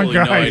 Seriously. Wrong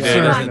guy, No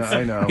sir.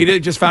 I know. He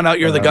just found out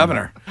you're the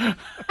governor.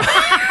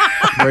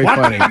 Very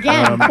funny.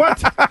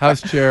 What?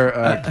 House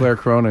Chair Claire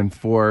Cronin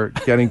for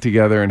getting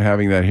together and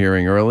having that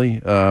hearing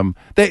early.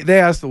 They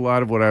asked a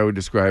lot of what I would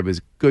describe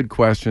as good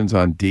questions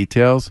on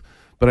details,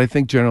 but I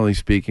think generally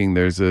speaking,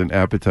 there's an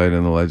appetite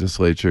in the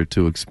legislature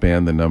to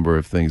expand the number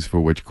of things for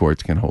which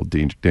courts can hold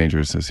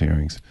dangerousness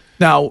hearings.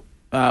 Now,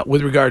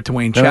 with regard to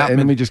Wayne Chapman. And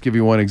let me just give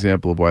you one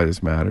example of why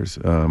this matters.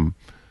 There's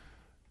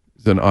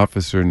an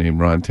officer named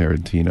Ron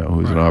Tarantino,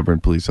 who's an Auburn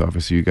police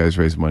officer. You guys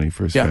raise money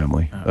for his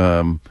family.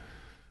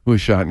 Who was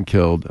shot and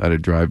killed at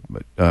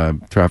a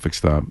traffic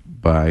stop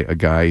by a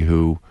guy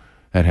who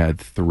had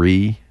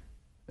 3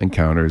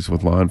 encounters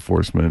with law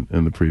enforcement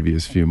in the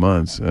previous few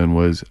months and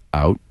was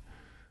out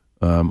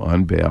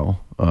on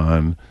bail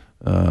on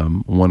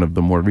one of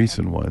the more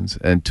recent ones.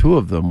 And two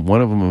of them,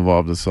 one of them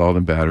involved assault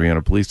and battery on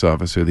a police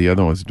officer. The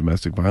other one was a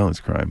domestic violence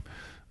crime.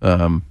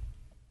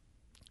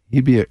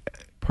 He'd be a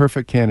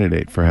perfect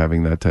candidate for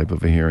having that type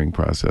of a hearing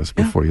process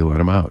before you let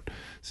him out.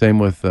 Same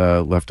with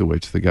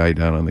Leftowich, the guy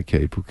down on the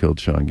Cape who killed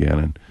Sean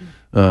Gannon,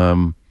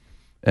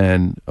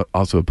 and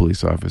also a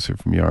police officer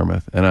from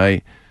Yarmouth.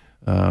 And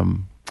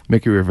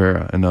Mickey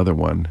Rivera, another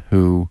one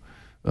who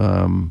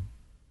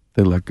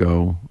they let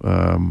go,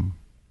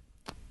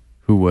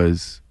 who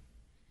was,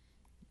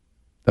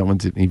 that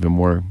one's an even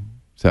more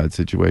sad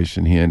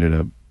situation. He ended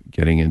up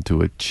getting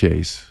into a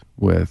chase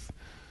with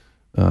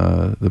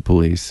the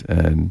police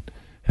and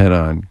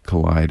head-on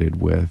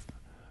collided with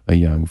a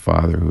young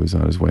father who was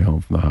on his way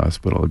home from the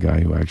hospital, a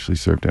guy who actually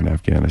served in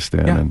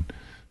Afghanistan and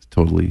is a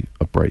totally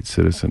upright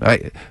citizen.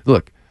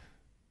 Look,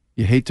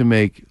 you hate to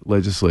make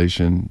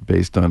legislation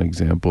based on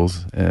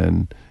examples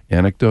and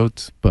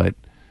anecdotes, but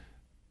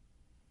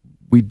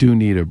we do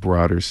need a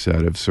broader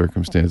set of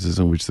circumstances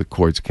in which the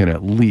courts can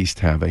at least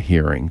have a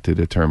hearing to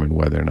determine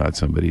whether or not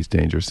somebody's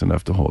dangerous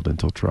enough to hold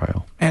until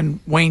trial. And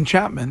Wayne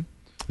Chapman,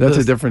 that's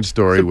a different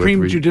story.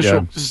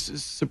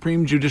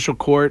 Supreme Judicial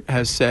Court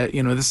has said,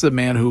 this is a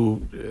man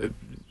who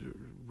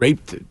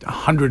raped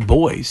 100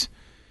 boys,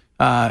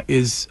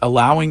 is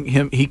allowing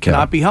him, he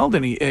cannot be held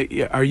any.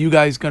 Are you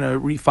guys going to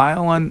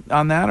refile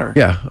on that? Or?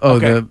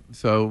 Yeah.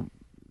 So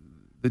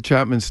the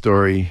Chapman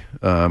story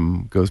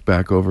goes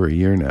back over a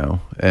year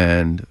now,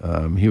 and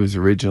he was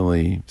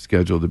originally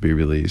scheduled to be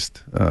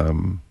released.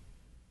 The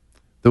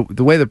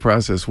way the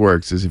process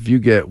works is if you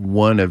get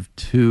one of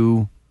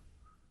two,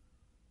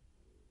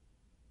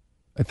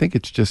 I think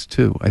it's just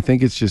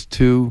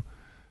two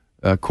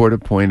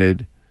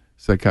court-appointed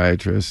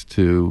psychiatrists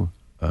to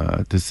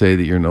say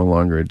that you're no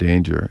longer a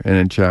danger. And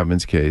in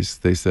Chapman's case,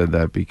 they said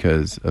that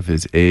because of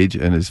his age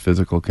and his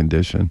physical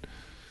condition.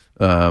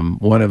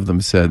 One of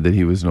them said that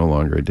he was no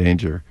longer a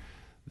danger,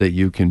 that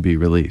you can be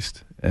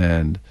released.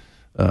 And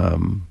our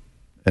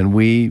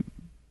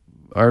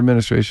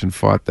administration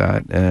fought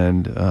that,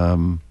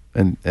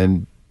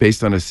 and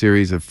based on a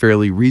series of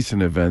fairly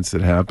recent events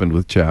that happened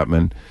with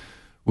Chapman,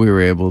 we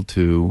were able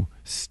to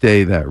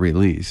stay that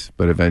release,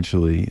 but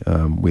eventually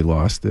we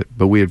lost it.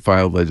 But we had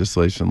filed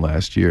legislation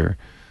last year,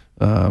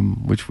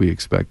 which we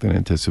expect and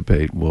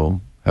anticipate we'll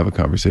have a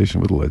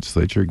conversation with the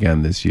legislature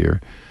again this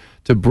year,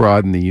 to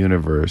broaden the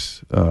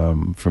universe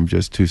from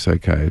just two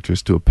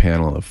psychiatrists to a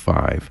panel of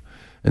 5,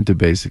 and to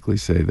basically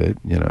say that,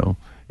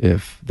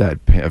 if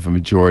a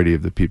majority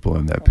of the people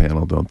on that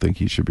panel don't think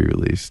he should be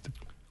released,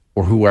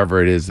 or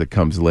whoever it is that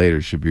comes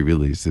later should be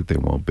released, that they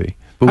won't be.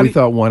 But we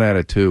thought 1 out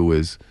of 2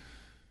 was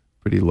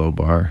pretty low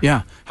bar.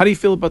 Yeah. How do you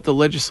feel about the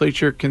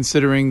legislature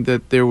considering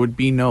that there would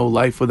be no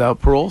life without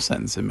parole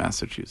sentence in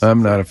Massachusetts?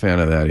 I'm not a fan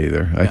of that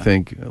either. Yeah. I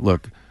think,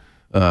 look,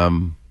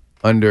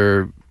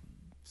 under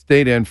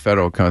state and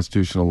federal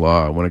constitutional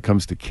law, when it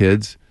comes to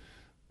kids,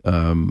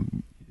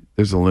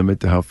 there's a limit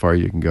to how far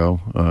you can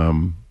go.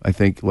 I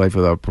think life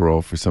without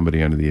parole for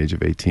somebody under the age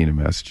of 18 in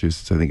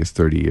Massachusetts, I think it's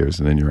 30 years,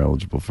 and then you're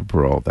eligible for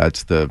parole.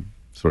 That's the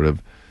sort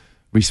of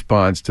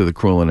response to the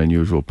cruel and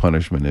unusual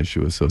punishment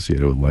issue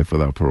associated with life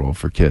without parole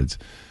for kids.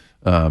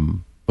 But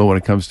when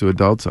it comes to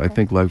adults, I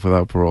think life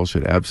without parole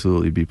should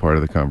absolutely be part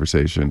of the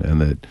conversation,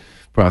 and that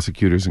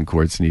prosecutors and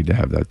courts need to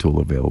have that tool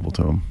available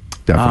to them.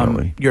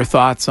 Definitely. Your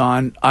thoughts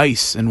on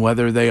ICE and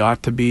whether they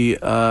ought to be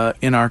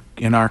in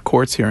our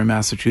courts here in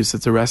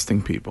Massachusetts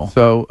arresting people?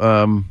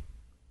 So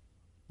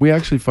we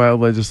actually filed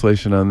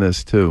legislation on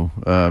this too.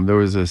 There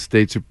was a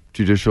state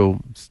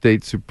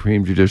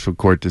Supreme Judicial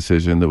Court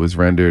decision that was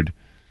rendered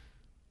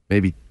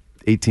maybe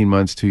 18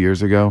 months, 2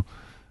 years ago.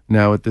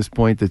 Now at this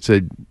point, that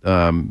said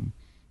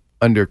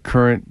under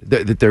current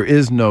that there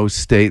is no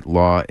state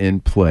law in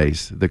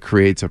place that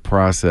creates a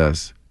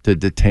process to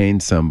detain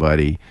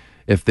somebody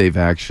if they've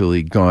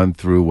actually gone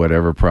through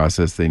whatever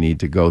process they need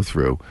to go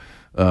through,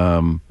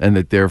 and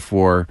that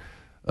therefore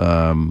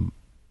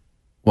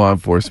law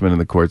enforcement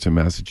and the courts in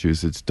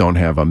Massachusetts don't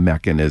have a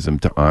mechanism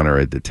to honor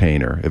a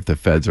detainer if the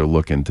feds are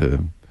looking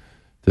to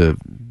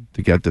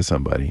get to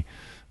somebody.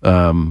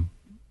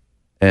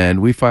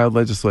 And we filed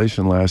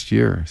legislation last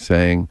year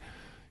saying,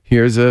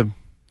 here's a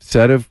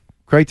set of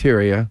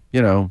criteria,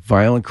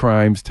 violent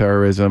crimes,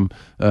 terrorism,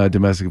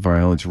 domestic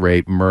violence,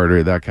 rape,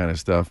 murder, that kind of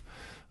stuff,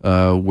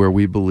 where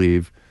we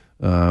believe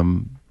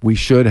we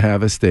should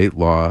have a state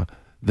law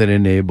that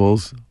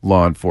enables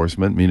law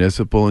enforcement,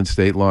 municipal and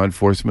state law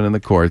enforcement and the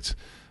courts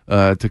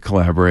to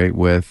collaborate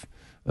with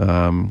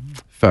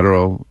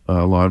federal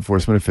law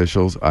enforcement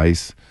officials,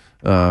 ICE,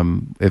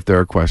 if there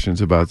are questions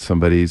about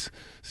somebody's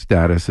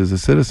status as a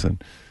citizen.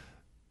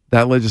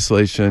 That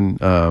legislation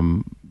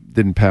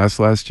didn't pass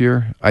last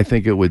year. I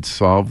think it would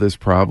solve this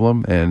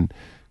problem and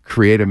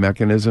create a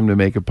mechanism to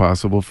make it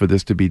possible for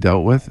this to be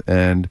dealt with.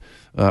 And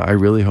I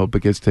really hope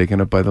it gets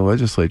taken up by the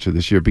legislature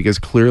this year, because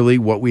clearly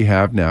what we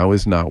have now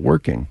is not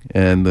working.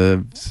 And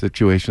the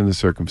situation, the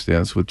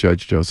circumstance with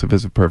Judge Joseph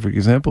is a perfect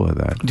example of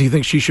that. Do you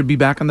think she should be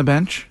back on the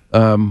bench?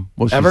 Well,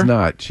 Ever? she's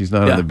not. She's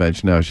not on the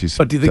bench now.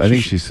 But do you think I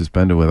think she's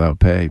suspended without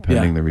pay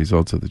pending the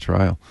results of the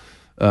trial.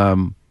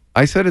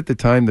 I said at the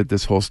time that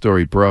this whole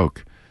story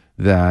broke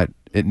that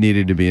it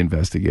needed to be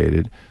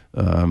investigated.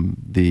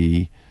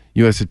 The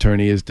U.S.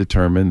 attorney has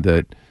determined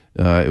that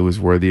it was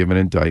worthy of an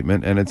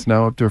indictment, and it's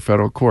now up to a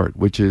federal court,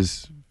 which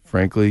is,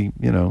 frankly,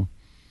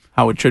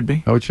 how it should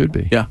be. How it should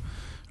be. Yeah.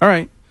 All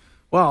right.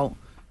 Well,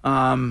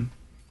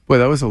 boy,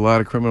 that was a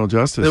lot of criminal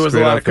justice. There was a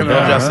lot of criminal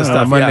justice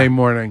stuff Monday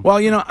morning. Well,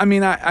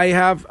 I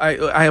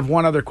have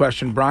one other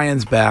question.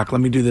 Brian's back.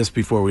 Let me do this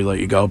before we let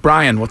you go.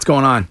 Brian, what's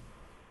going on?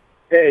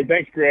 Hey,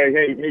 thanks, Greg.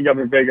 Hey,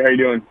 Governor Baker. How you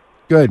doing?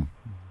 Good.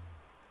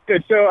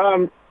 Good.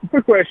 So,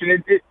 quick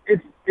question: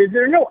 Is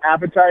there no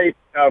appetite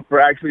for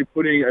actually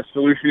putting a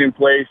solution in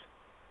place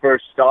for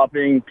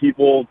stopping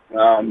people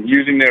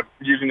using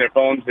their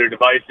phones, their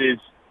devices,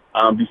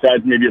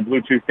 besides maybe a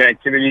Bluetooth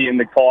connectivity in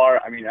the car?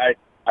 I mean,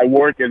 I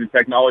work as a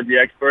technology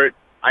expert.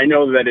 I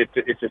know that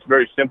it's a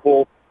very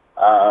simple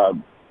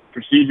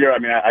procedure. I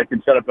mean, I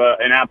can set up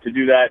an app to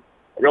do that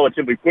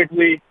relatively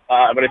quickly,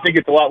 but I think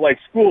it's a lot like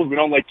schools. We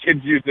don't let kids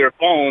use their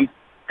phones,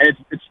 and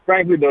it's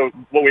frankly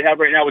what we have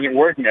right now isn't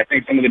working. I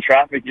think some of the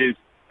traffic is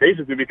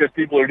basically because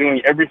people are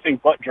doing everything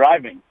but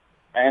driving.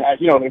 And I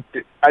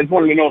just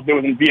wanted to know if there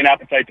would be an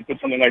appetite to put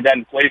something like that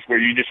in place where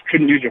you just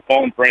couldn't use your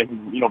phone for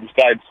anything,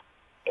 besides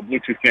a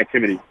Bluetooth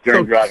connectivity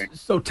during driving.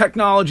 So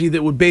technology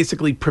that would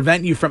basically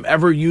prevent you from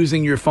ever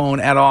using your phone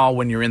at all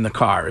when you're in the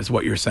car is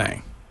what you're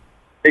saying.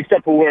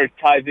 Except for where it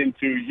ties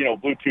into,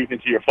 Bluetooth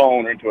into your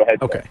phone or into a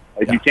headset. Okay.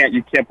 You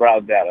can't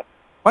browse data.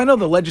 Well, I know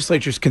the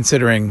legislature's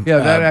considering. Yeah,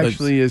 that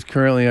actually is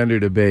currently under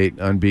debate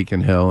on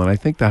Beacon Hill, and I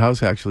think the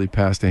House actually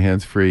passed a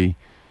hands-free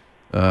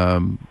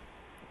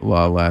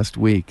law last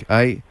week.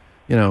 Call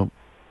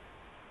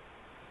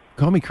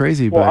me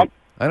crazy, but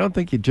I don't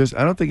think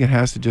it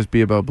has to just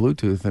be about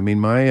Bluetooth. I mean,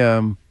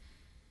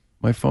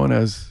 my phone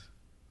has.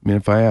 I mean,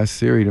 if I ask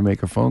Siri to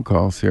make a phone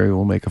call, Siri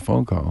will make a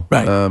phone call.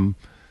 Right.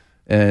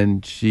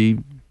 And she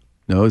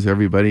knows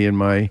everybody in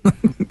my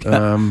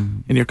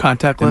in your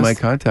contact list. In my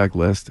contact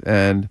list,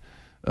 and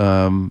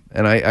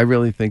I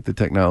really think the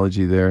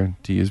technology there,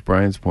 to use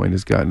Brian's point,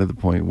 has gotten to the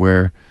point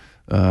where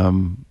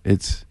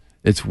it's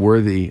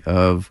worthy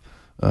of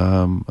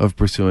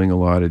pursuing a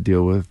law to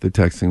deal with the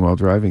texting while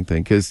driving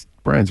thing. Because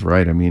Brian's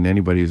right. I mean,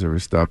 anybody who's ever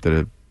stopped at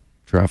a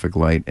traffic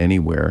light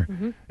anywhere,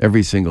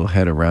 every single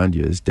head around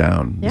you is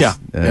down. Yeah.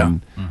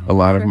 And a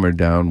lot of them are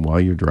down while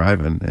you're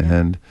driving. Yeah.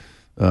 And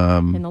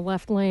in the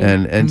left lane.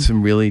 And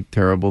some really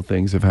terrible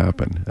things have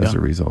happened as a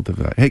result of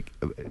that. Hey,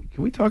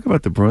 can we talk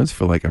about the Bruins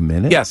for like a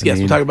minute? Yes,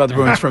 we'll talk about the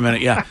Bruins for a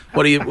minute. Yeah.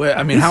 How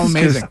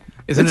amazing.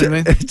 Isn't it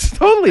amazing? It's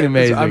totally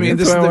amazing. I mean,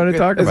 that's what I want to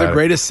talk about.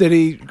 It's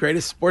the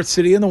greatest sports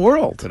city in the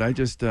world. But I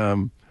just,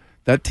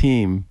 that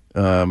team,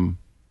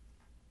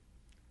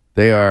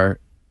 they are,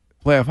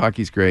 playoff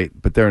hockey's great,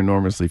 but they're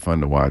enormously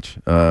fun to watch.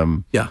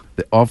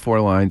 All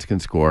four lines can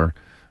score.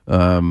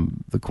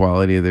 The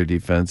quality of their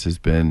defense has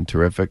been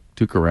terrific.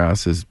 Tuukka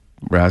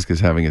Rask is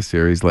having a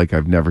series like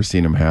I've never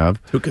seen him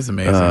have. Tuukka's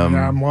amazing.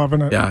 Yeah, I'm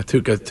loving it. Yeah,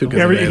 Tuukka's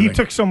amazing. He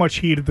took so much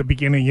heat at the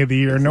beginning of the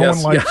year. No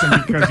one likes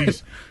him because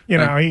he's,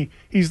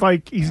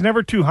 he's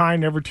never too high,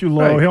 never too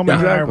low. Right. Hillman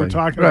and I were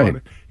talking about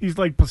it. He's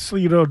like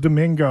Placido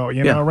Domingo,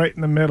 right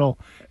in the middle,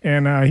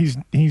 and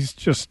he's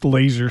just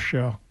laser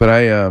show. But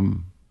I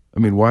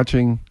mean,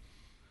 watching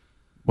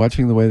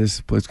the way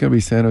this, it's going to be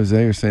San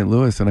Jose or St.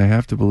 Louis, and I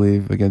have to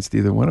believe against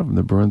either one of them,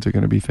 the Bruins are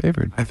going to be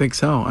favored. I think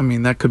so. I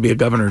mean, that could be a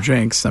Governor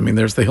jinx. I mean,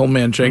 there's the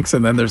Hillman jinx,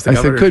 and then there's the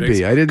Governor jinx. I said could jinx.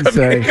 be. I didn't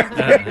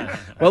say.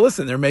 Well,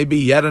 listen, there may be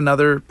yet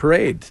another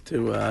parade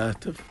to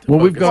well,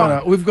 we've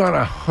gone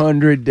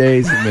 100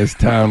 days in this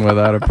town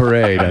without a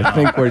parade. I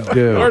think we're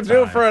due. We're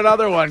due for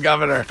another one,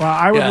 Governor. Well,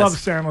 I would love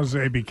San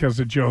Jose because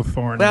of Joe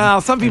Thornton.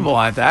 Well, some people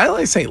want that. I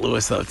like St.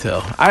 Louis though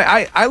too.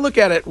 I look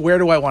at it. Where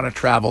do I want to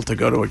travel to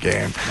go to a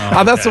game?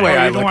 That's the way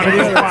I look at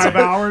it. 5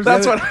 hours.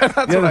 That's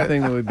the other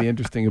thing that would be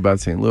interesting about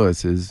St.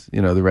 Louis is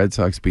the Red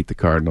Sox beat the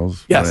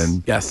Cardinals.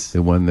 Yes. They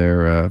won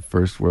their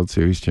first World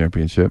Series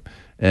championship.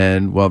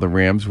 And while the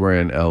Rams were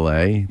in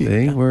L.A.,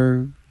 they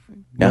were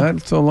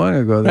not so long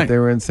ago that they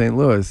were in St.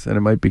 Louis, and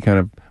it might be kind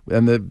of.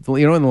 And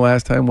when the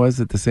last time was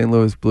that the St.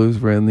 Louis Blues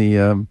were in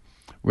the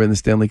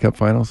Stanley Cup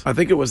Finals. I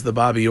think it was the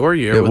Bobby Orr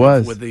year. It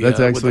was. That's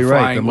actually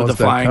right. The most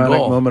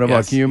iconic moment of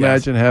all. Can you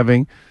imagine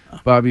having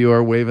Bobby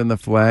Orr waving the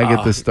flag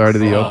at the start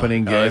of the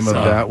opening game of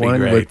that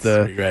one with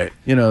the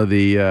he'd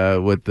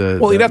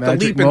have to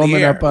leap in the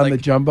air up on the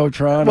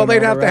jumbotron. Well,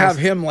 they'd have to have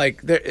him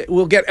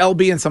we'll get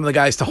LB and some of the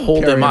guys to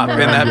hold him up in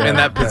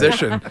that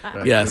position.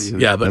 Right. Yes,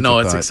 but no,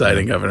 it's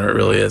exciting, Governor. It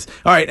really is.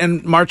 All right,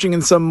 and marching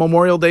in some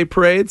Memorial Day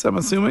parades, I'm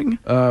assuming.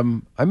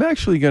 I'm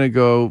actually going to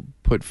go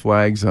put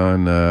flags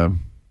on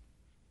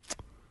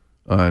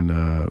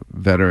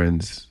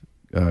veterans'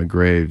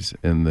 graves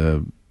in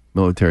the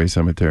military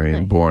cemetery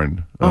in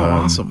Bourne.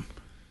 Awesome.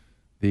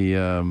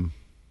 I'm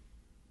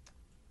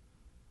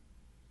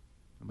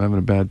having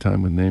a bad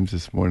time with names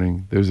this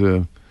morning. There's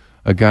a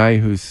guy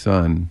whose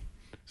son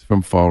is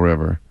from Fall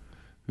River,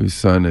 whose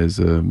son is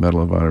a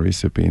Medal of Honor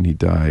recipient. He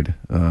died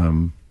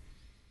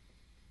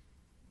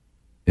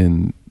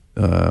in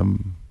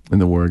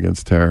the war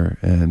against terror,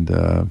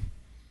 and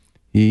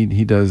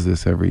he does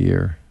this every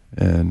year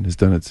and has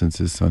done it since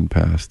his son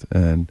passed.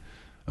 And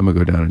I'm gonna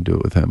go down and do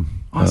it with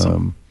him.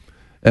 Awesome.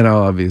 And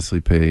I'll obviously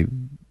pay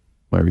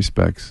my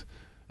respects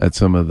at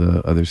some of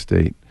the other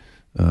state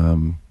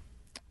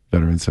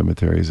veteran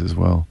cemeteries as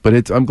well.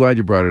 But I'm glad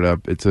you brought it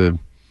up. The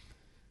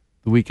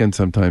weekend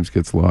sometimes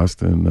gets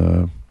lost in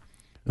the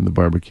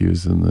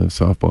barbecues and the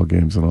softball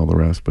games and all the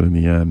rest. But in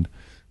the end,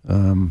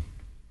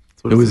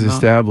 it was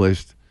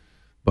established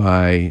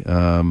by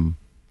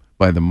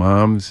the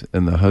moms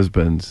and the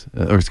husbands,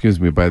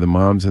 by the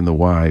moms and the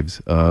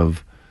wives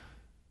of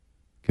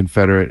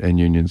Confederate and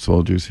Union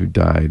soldiers who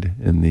died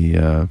in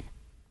the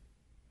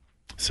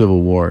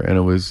Civil War. And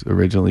it was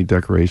originally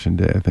Decoration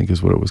Day, I think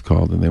is what it was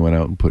called. And they went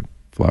out and put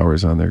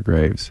flowers on their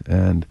graves.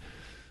 And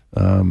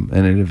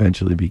it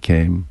eventually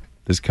became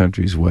this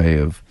country's way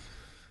of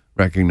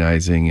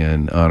recognizing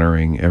and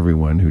honoring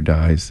everyone who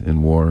dies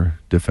in war,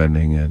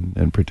 defending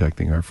and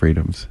protecting our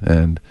freedoms.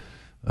 And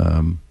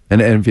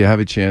if you have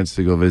a chance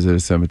to go visit a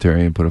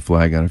cemetery and put a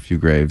flag on a few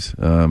graves,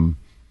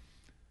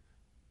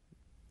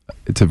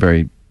 it's a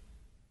very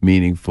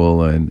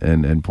meaningful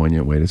and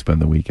poignant way to spend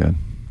the weekend.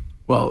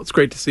 Well, it's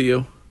great to see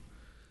you.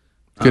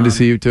 Good to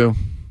see you too.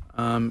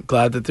 I'm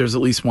glad that there's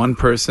at least one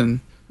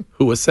person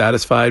who was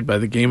satisfied by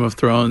the Game of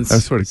Thrones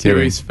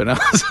series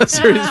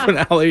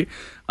finale.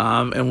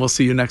 And we'll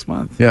see you next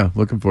month. Yeah,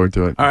 looking forward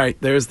to it. All right,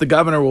 there's the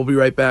governor. We'll be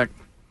right back.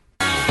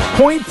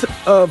 Point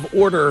of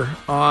order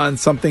on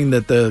something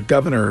that the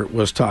governor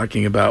was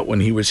talking about when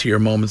he was here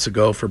moments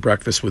ago for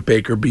Breakfast with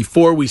Baker,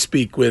 before we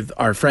speak with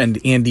our friend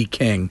Andy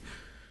King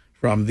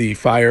from the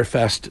Fire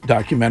Fest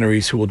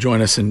documentaries, who will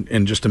join us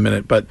in just a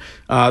minute. But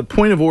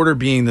point of order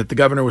being that the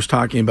governor was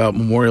talking about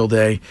Memorial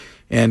Day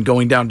and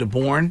going down to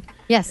Bourne.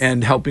 Yes.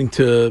 And helping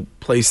to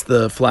place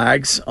the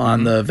flags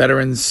on the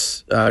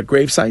veterans'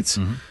 grave sites.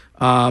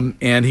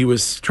 And he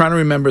was trying to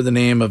remember the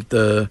name of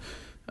the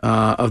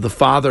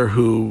father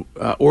who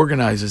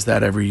organizes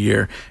that every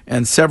year.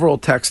 And several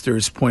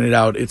texters pointed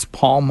out it's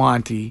Paul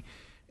Monty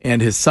and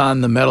his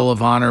son, the Medal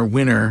of Honor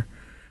winner,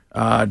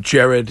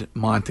 Jared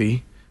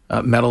Monty.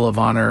 Medal of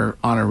Honor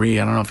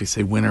honoree. I don't know if you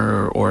say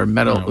winner or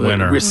medal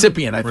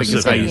recipient. I think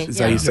is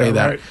how you say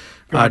that.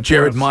 Right.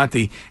 Jared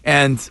Monty.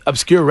 And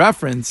obscure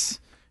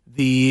reference,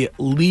 the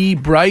Lee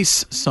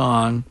Brice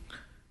song,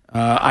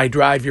 "I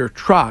Drive Your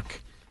Truck,"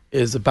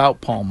 is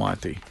about Paul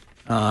Monty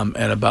and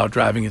about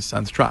driving his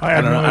son's truck. I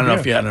don't know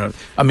if you. I don't know.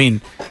 I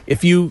mean,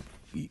 if you,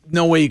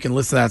 no way you can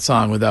listen to that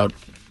song without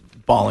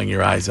bawling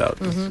your eyes out.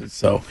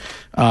 So.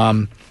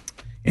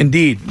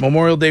 Indeed,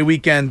 Memorial Day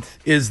weekend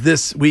is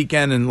this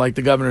weekend, and like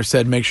the governor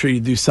said, make sure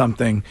you do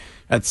something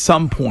at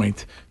some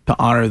point to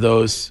honor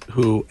those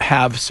who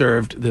have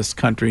served this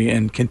country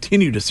and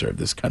continue to serve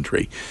this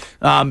country.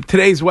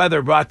 Today's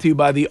weather brought to you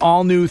by the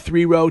all-new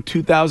 3-row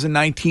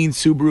 2019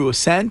 Subaru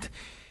Ascent,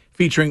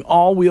 featuring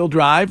all-wheel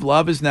drive.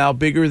 Love is now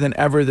bigger than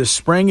ever this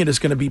spring. It is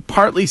going to be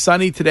partly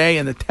sunny today,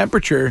 and the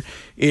temperature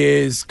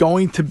is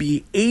going to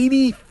be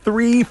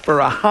 83 for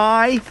a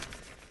high.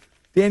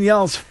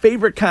 Danielle's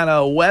favorite kind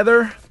of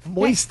weather,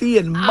 moisty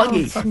and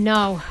muggy. Oh,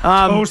 no.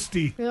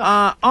 Toasty.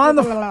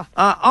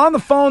 On the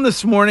phone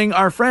this morning,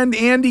 our friend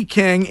Andy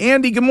King.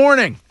 Andy, good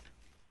morning.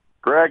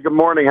 Greg, good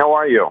morning. How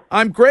are you?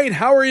 I'm great.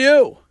 How are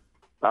you?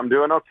 I'm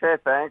doing okay,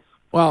 thanks.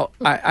 Well,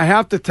 I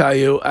have to tell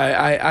you,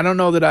 I don't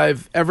know that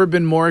I've ever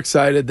been more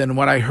excited than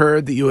when I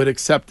heard that you had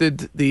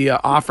accepted the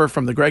offer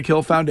from the Greg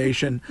Hill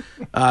Foundation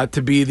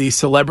to be the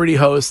celebrity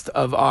host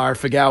of our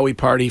Fagawi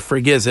party,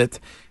 Forgiz It.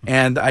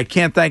 And I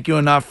can't thank you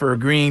enough for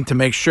agreeing to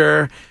make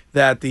sure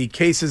that the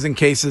cases and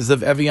cases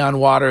of Evian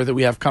water that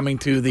we have coming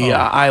to the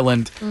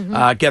island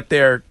get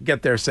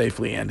there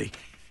safely, Andy.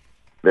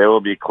 They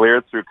will be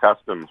cleared through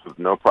customs with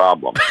no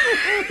problem.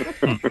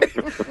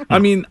 I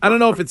mean, I don't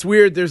know if it's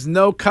weird. There's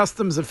no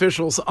customs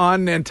officials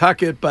on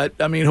Nantucket, but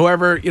I mean,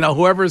 whoever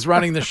is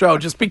running the show,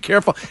 just be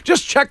careful.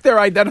 Just check their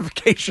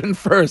identification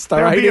first.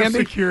 All right, Andy? Andy?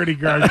 A security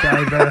guard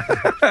guy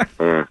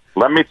there.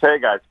 Let me tell you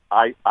guys,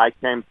 I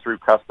came through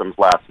customs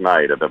last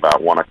night at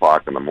about 1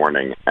 o'clock in the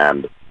morning,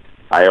 and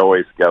I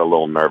always get a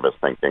little nervous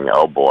thinking,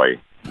 oh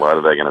boy, what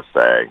are they going to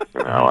say?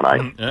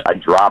 And I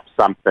drop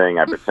something,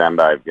 I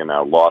pretend I've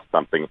lost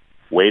something,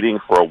 waiting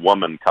for a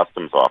woman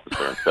customs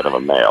officer instead of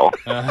a male.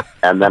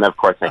 And then, of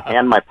course, I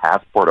hand my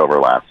passport over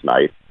last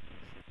night,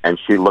 and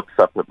she looks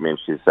up at me and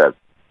she says,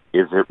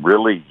 is it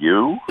really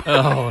you?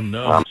 Oh,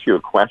 no. Ask you a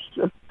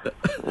question?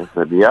 I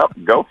said, yep,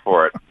 go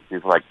for it.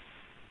 She's like,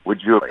 would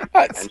you?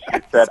 And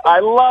she said, I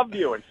love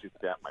you. And she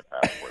stamped my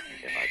passport.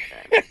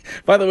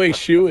 By the way,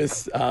 Shu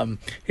is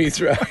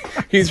he's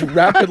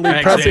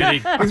rapidly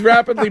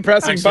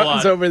pressing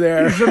buttons over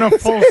there. He's in a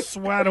full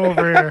sweat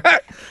over here.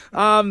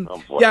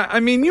 Yeah, I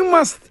mean, you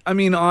must. I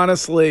mean,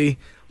 honestly,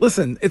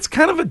 listen, it's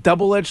kind of a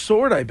double-edged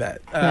sword, I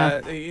bet.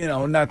 You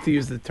know, not to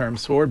use the term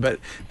sword, but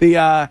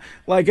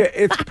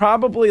it's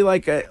probably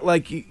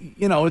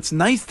you know, it's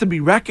nice to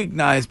be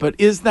recognized, but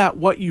is that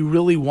what you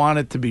really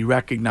wanted to be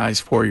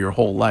recognized for your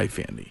whole life,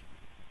 Andy?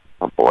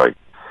 Oh, boy.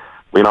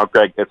 You know,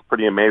 Greg, it's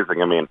pretty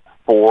amazing. I mean,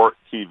 4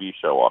 TV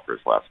show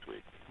offers last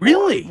week.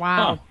 Really?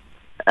 Wow.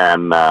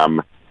 And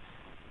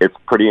it's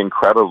pretty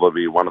incredible to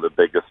be one of the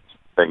biggest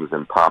things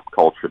in pop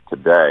culture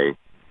today.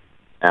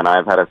 And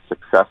I've had a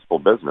successful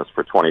business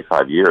for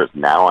 25 years.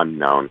 Now I'm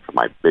known for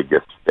my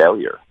biggest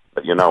failure.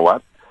 But you know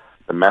what?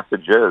 The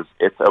message is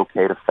it's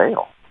okay to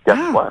fail.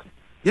 Guess what?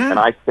 Yeah. And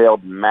I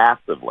failed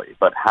massively.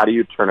 But how do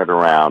you turn it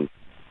around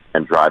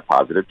and drive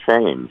positive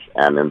change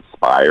and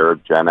inspire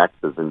Gen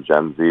X's and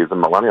Gen Z's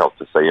and millennials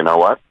to say, you know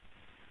what?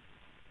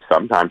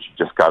 Sometimes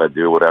you just got to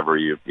do whatever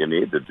you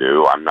need to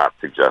do. I'm not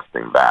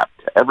suggesting that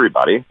to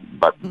everybody,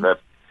 but that,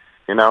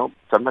 you know,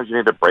 sometimes you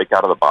need to break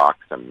out of the box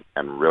and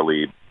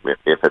really, if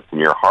it's in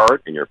your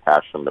heart and you're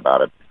passionate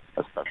about it,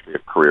 especially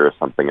if career is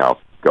something else,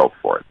 go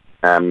for it.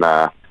 And,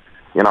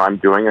 you know, I'm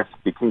doing a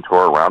speaking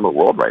tour around the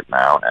world right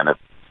now, and it's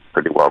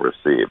pretty well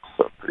received,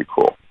 so it's pretty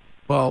cool.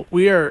 Well,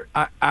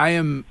 I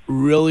am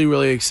really,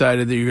 really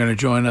excited that you're going to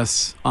join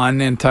us on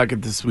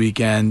Nantucket this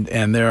weekend,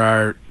 and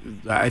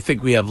I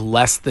think we have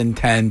less than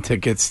 10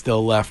 tickets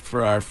still left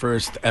for our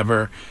first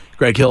ever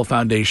Greg Hill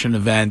Foundation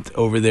event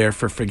over there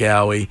for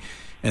Fagawi.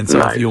 And so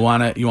if you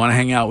want to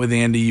hang out with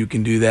Andy, you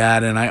can do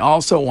that. And I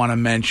also want to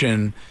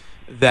mention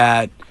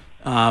that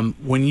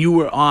when you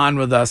were on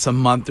with us a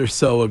month or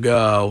so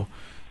ago,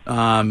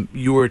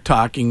 you were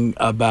talking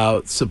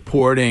about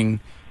supporting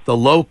the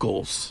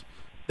locals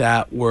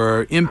that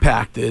were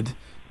impacted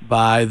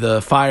by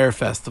the fire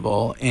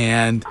festival.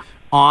 And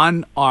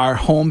on our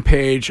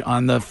homepage,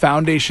 on the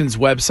foundation's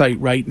website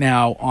right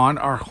now, on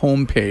our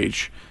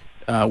homepage,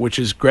 which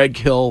is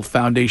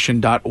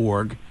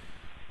greghillfoundation.org,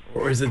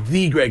 or is it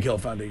the Greg Hill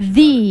Foundation?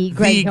 The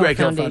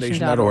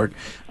greghillfoundation.org.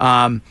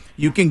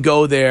 You can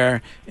go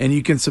there and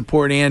you can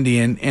support Andy.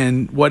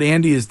 And what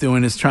Andy is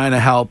doing is trying to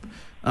help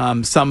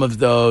some of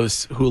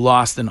those who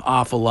lost an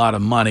awful lot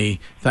of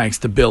money thanks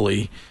to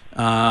Billy.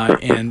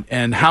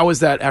 And how is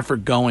that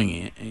effort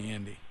going,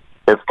 Andy?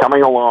 It's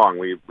coming along.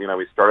 We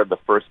started the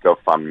first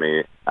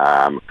GoFundMe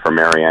for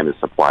Marianne, who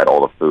supplied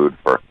all the food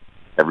for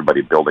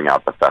everybody building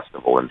out the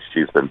festival, and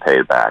she's been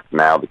paid back.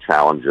 Now the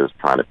challenge is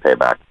trying to pay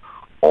back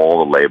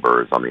all the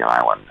laborers on the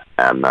island,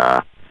 and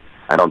I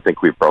don't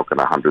think we've broken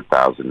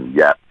 100,000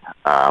 yet.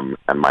 And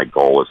my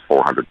goal is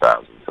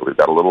 400,000. So we've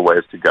got a little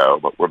ways to go,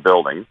 but we're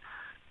building.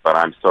 But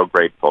I'm so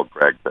grateful,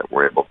 Greg, that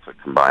we're able to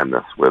combine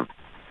this with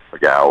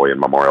Fagawi and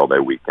Memorial Day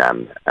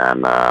weekend,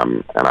 and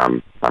I'm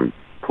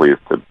pleased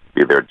to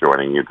be there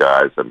joining you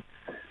guys, and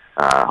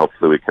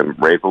hopefully we can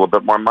raise a little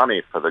bit more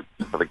money for the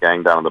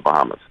gang down in the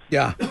Bahamas.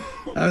 Yeah,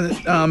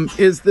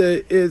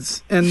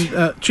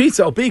 geez,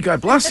 LB, God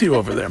bless you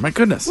over there. My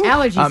goodness,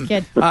 allergies,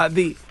 kid.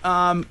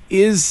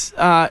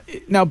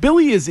 Now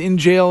Billy is in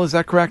jail. Is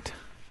that correct?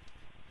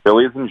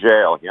 Billy's in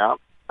jail. Yeah,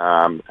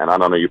 and I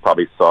don't know. You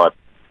probably saw it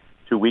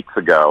 2 weeks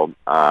ago.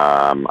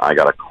 I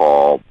got a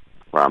call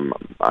from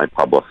my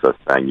publicist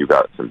saying, you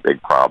got some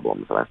big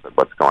problems. And I said,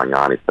 what's going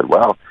on? He said,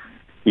 well,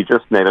 he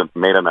just made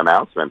an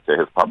announcement to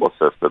his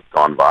publicist that's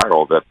gone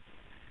viral that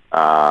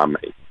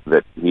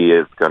he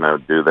is going to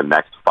do the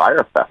next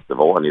fire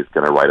festival, and he's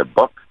going to write a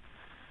book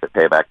to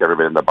pay back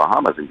everybody in the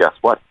Bahamas. And guess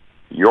what?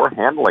 You're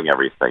handling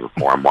everything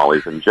for him while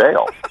he's in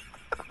jail.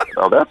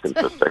 So that's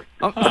interesting.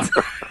 That's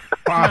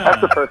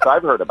the first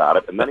I've heard about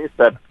it. And then he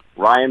said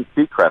Ryan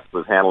Seacrest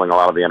was handling a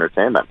lot of the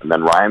entertainment. And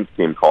then Ryan's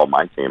team called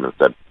my team and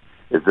said,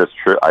 is this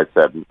true? I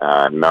said,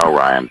 no,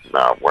 Ryan,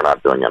 no, we're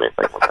not doing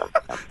anything with him.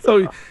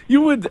 So you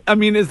would, I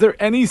mean, is there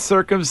any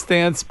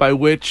circumstance by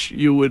which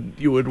you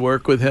would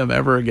work with him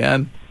ever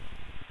again?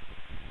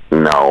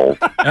 No.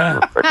 Okay.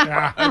 All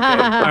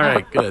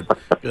right, good.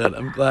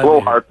 I'm glad. A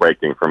little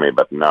heartbreaking for me,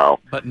 but no.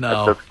 But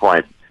no. At this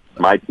point,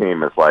 my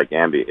team is like,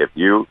 Andy, if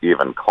you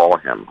even call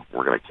him,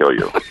 we're going to kill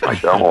you.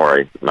 Like, don't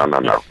worry. No.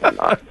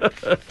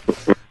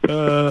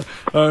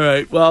 All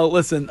right. Well,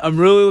 listen, I'm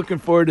really looking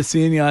forward to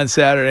seeing you on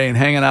Saturday and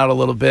hanging out a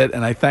little bit.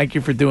 And I thank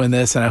you for doing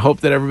this. And I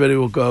hope that everybody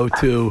will go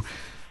to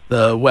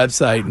the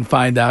website and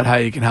find out how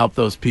you can help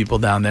those people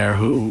down there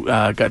who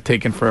got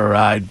taken for a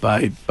ride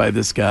by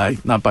this guy,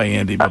 not by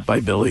Andy, but by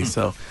Billy.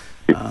 So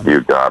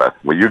you got it.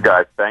 Well, you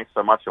guys, thanks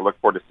so much. I look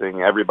forward to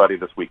seeing everybody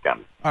this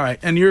weekend. All right.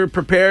 And you're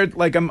prepared?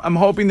 Like, I'm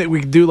hoping that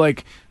we could do,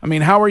 like, I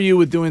mean, how are you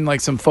with doing,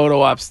 like, some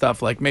photo op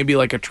stuff? Like, maybe,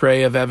 like, a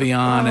tray of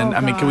Evian? And, I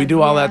mean, can we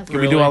do all that?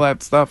 Can we do all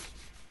that stuff?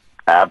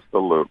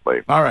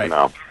 Absolutely. All right.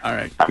 All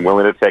right. I'm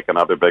willing to take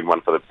another big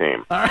one for the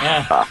team. All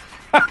right.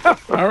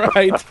 All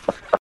right.